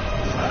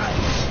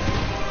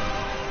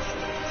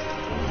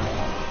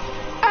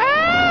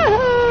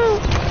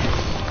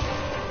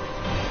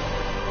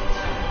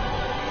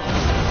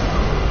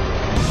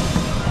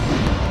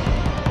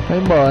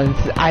 Rainbow,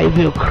 I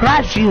will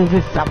crush you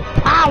with the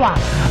power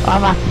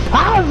of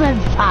 1,000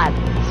 suns.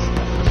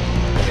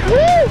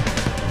 Woo!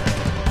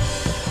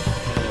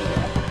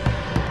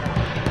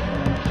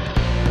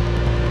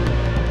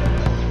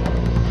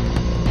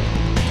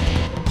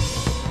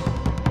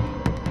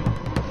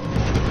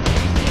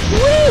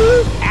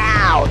 Woo!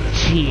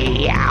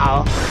 Ouchie!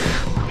 Ow!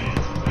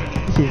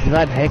 This is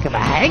one heck of a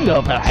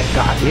hangover I've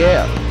got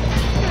here.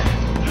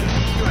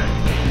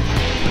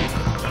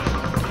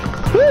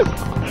 Woo!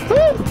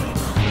 Woo!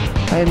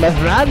 I must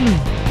run.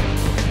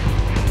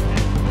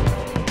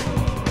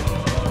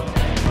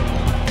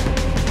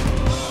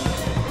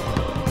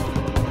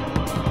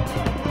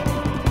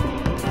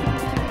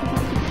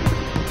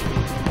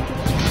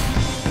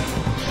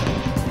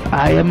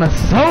 I am a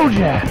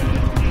soldier.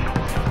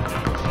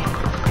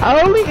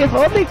 If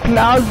only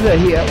clouds were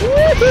here.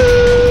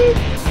 Woohoo!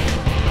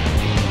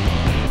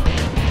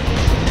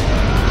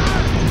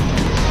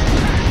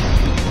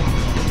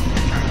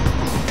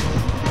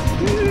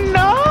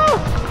 No!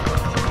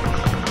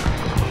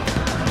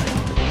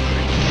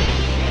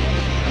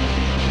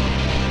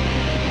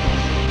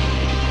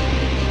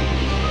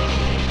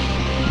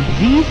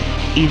 This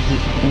is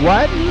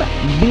one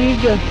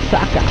big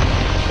sucker.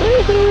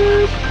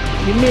 Woohoo!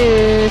 You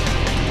missed.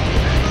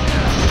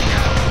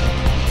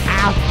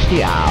 Ouch,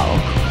 yow.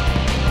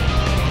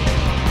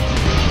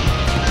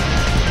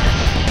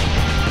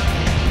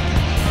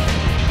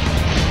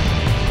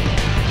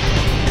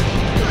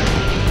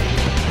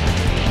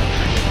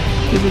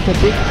 This is a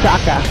big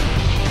sucker.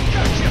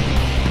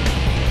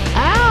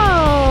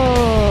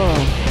 Ow!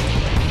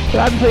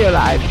 Run for your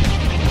life.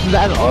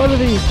 Run all of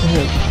these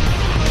helps.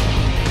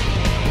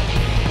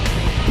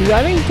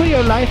 Running for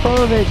your life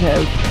always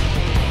helps.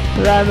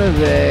 Run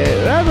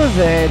away,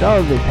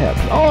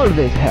 all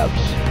this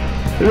helps.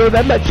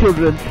 Remember,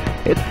 children,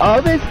 it's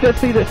always best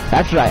for you to,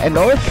 that's right, and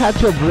always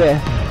catch your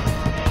breath.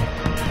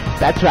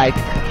 That's right,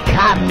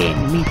 come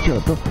in, me too.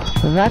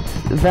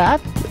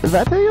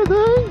 That are you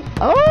doing?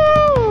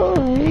 Oh,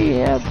 you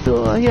have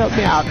to help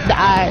me out.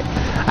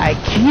 I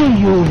kill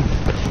you.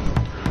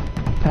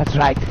 That's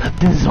right,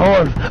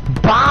 dissolve,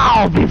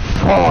 bow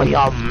before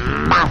your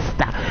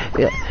master.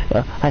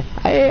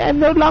 I'm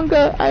no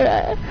longer,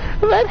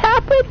 what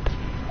happened?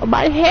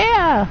 My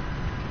hair!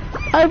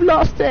 I've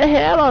lost the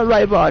hair on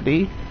my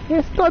body.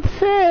 It's not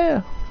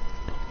fair.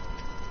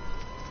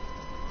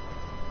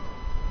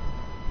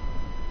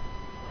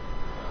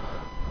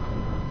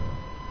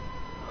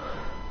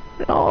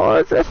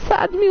 Oh, the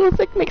sad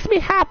music makes me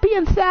happy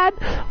and sad.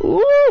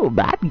 Ooh,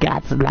 bad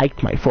gats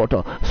liked my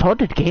photo. So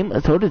did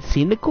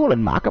Cynical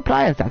and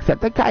Markiplier and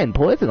Jacksepticeye and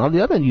Poise and all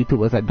the other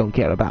YouTubers I don't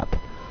care about.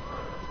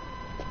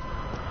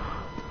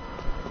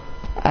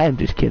 I'm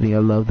just kidding, I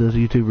love those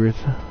YouTubers.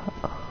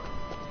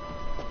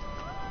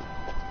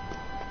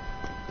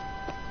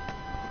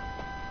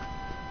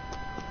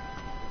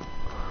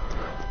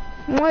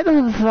 I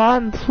don't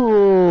want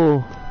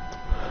to.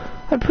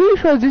 I'm pretty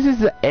sure this is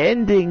the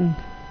ending.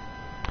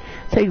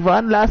 Take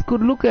one last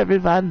good look,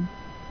 everyone.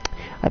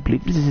 I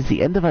believe this is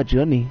the end of our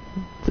journey.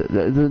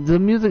 The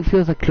music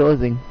feels like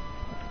closing.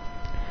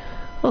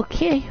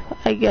 Okay,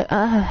 I get.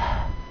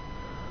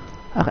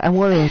 Okay, I'm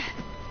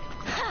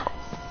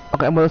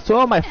gonna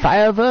throw my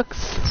fireworks.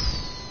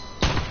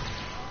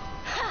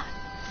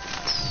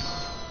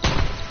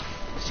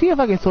 See if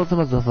I can throw some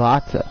of the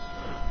water.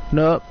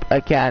 Nope, I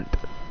can't.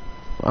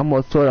 I'm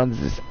gonna throw it on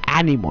this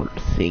animal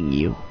thing,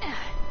 you.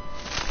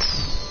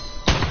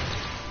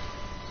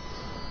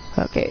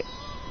 Okay.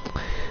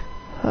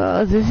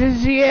 This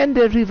is the end,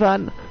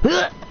 everyone.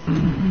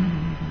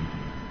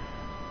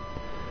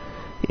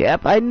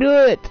 Yep, I knew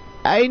it.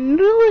 I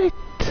knew it.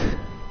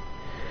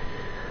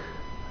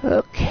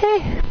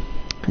 Okay.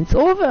 It's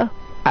over.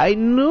 I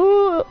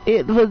knew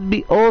it would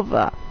be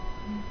over.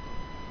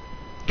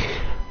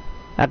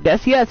 I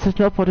guess, yes, there's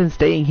no point in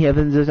staying here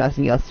when there's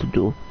nothing else to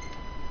do.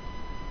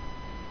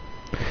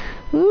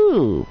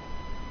 Ooh.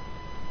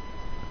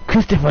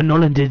 Christopher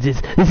Nolan did this.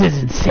 This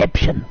is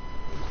Inception.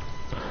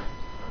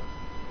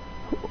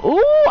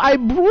 Ooh, I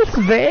Bruce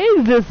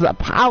Wayne with the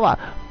power.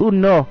 Oh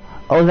no.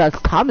 Oh, that's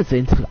Thomas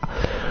Wayne's car.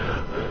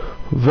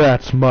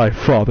 That's my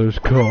father's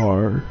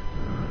car.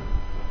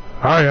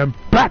 I am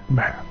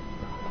Batman.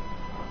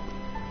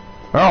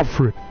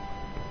 Alfred.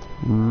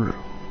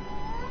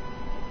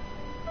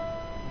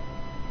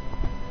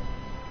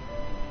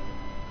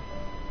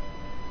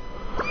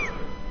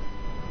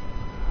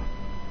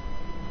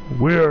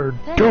 We're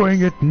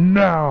doing it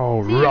now,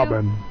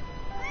 Robin.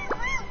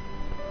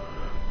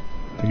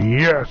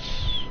 Yes.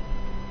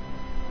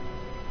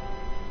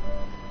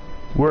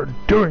 We're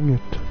doing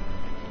it.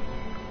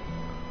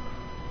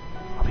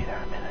 I'll be there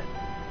in a minute.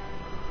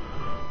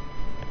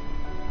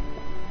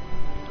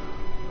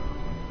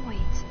 Wait.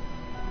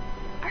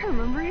 I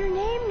remember your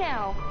name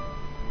now.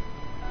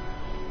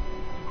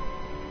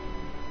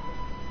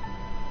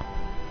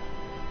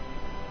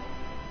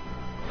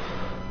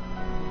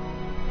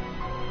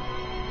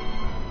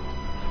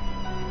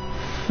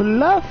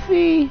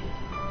 Fluffy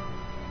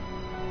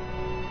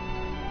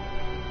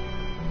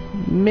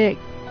Mick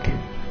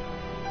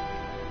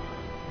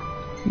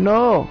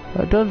No,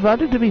 I don't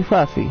want it to be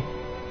fluffy.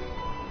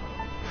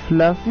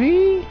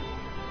 Fluffy?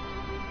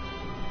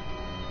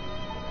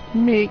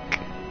 Meek.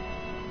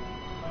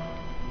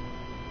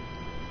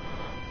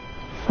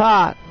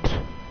 Fat.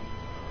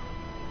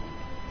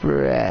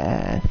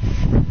 Breath.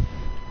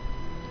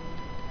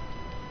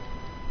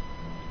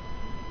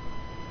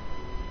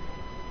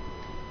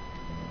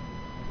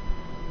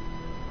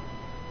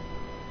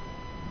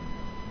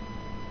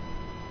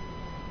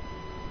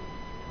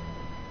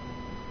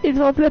 It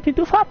won't let me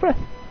do fat breath.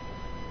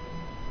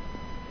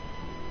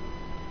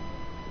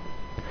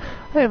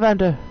 I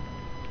wonder.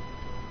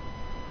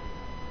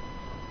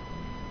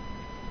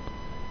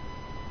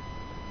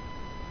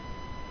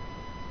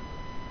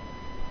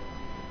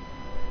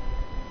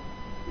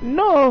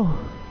 No.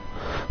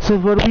 So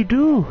what do we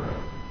do?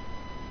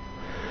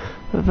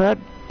 What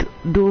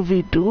do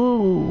we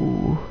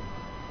do?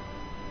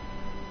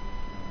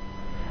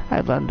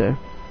 I wonder.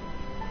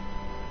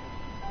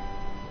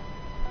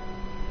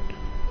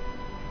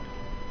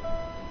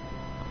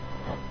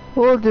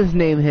 We'll just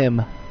name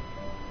him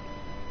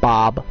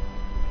Bob.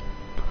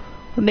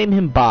 We'll name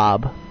him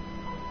Bob.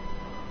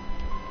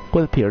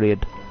 With a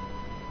period.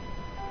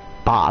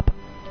 Bob.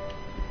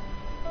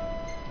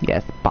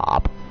 Yes,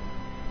 Bob.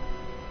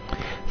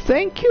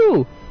 Thank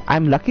you!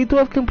 I'm lucky to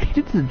have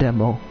completed the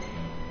demo.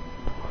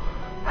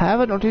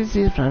 Haven't noticed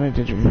these I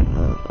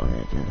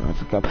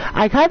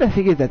kind of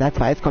figured that that's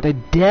why it's called a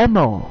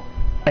demo.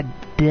 A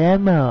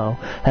demo.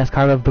 That's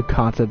kind of the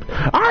concept.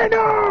 I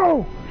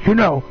know! You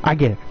know, I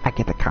get it. I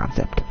get the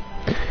concept.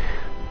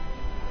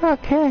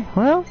 Okay,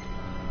 well.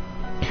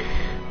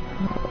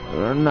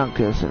 Not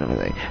this and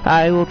everything.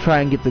 I will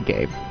try and get the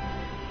game.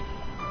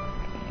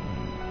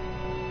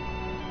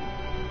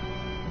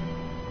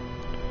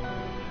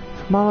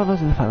 All of us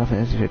in the Final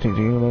Fantasy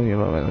 15.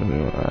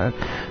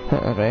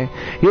 Okay.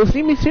 You'll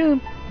see me soon.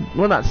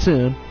 Well, not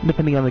soon,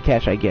 depending on the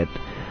cash I get.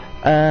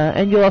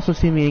 And you'll also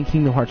see me in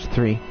Kingdom Hearts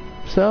 3.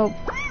 So,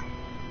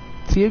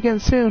 see you again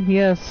soon.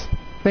 Yes.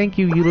 Thank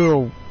you, you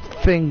little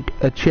thing.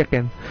 A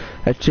chicken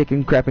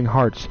crapping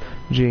hearts.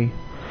 Gee.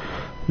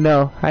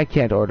 No, I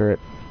can't order it.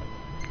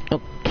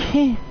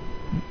 Okay.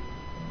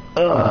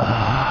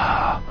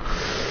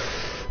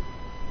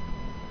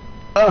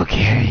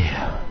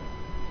 Okay.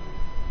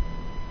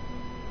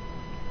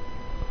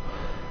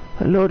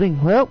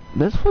 Loading. Well,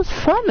 this was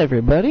fun,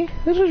 everybody.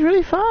 This was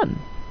really fun.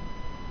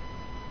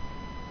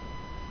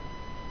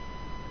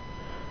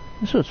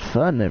 This was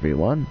fun,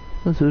 everyone.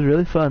 This was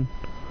really fun.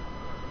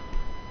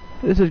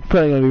 This is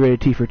probably going to be rated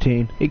T for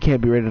teen. It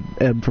can't be rated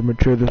M for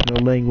mature. There's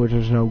no language.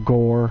 There's no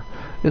gore.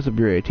 This will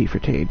be rated T for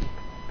teen.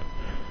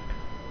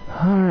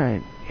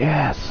 Alright.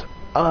 Yes.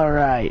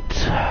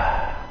 Alright.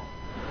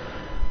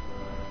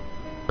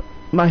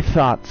 My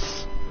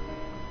thoughts.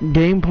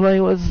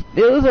 Gameplay was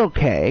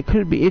okay. It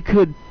could be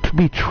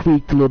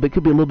tweaked a little bit. It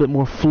could be a little bit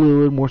more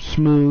fluid, more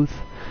smooth.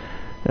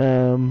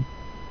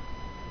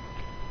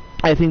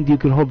 I think you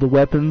could hold the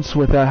weapons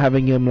without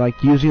having him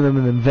like using them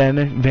and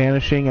then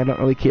vanishing. I don't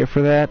really care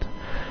for that.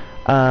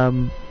 A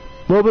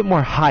little bit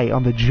more height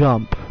on the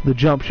jump. The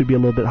jump should be a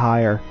little bit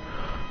higher.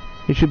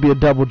 It should be a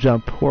double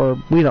jump, or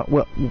we don't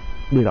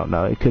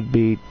know. It could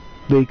be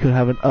they could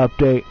have an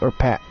update or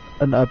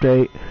an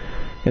update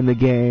in the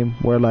game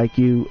where like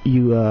you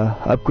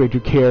upgrade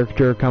your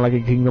character, kind of like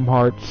in Kingdom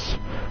Hearts,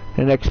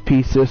 an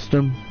XP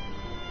system.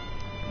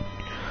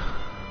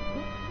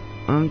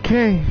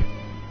 Okay,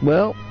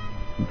 well,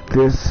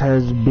 this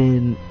has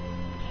been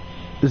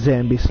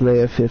Zombie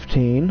Slayer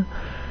 15.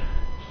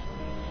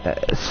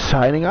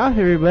 Signing off,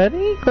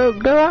 everybody. Go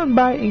out and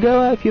buy it.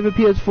 Go out if you have a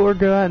PS4.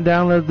 Go out and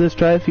download this.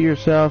 Try it for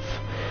yourself.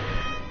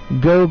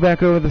 Go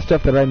back over the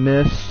stuff that I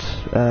missed.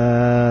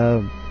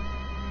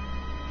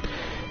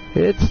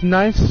 It's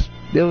nice.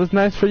 It was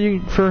nice for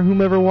you, for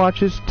whomever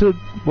watches, to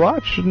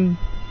watch, and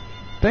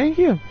thank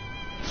you.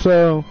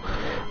 So,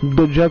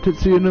 good job,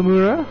 Tetsuya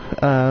Nomura.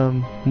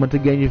 Once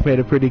again, you've made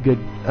a pretty good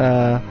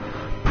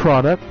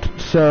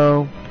product.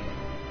 So,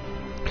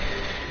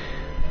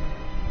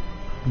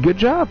 good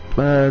job.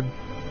 Bye,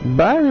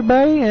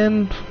 everybody,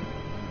 and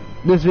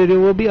this video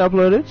will be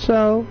uploaded.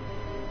 So,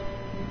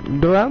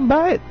 go out and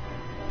buy it.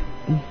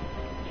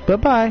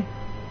 Bye-bye.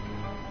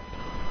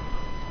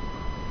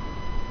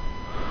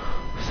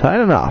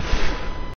 Signing off.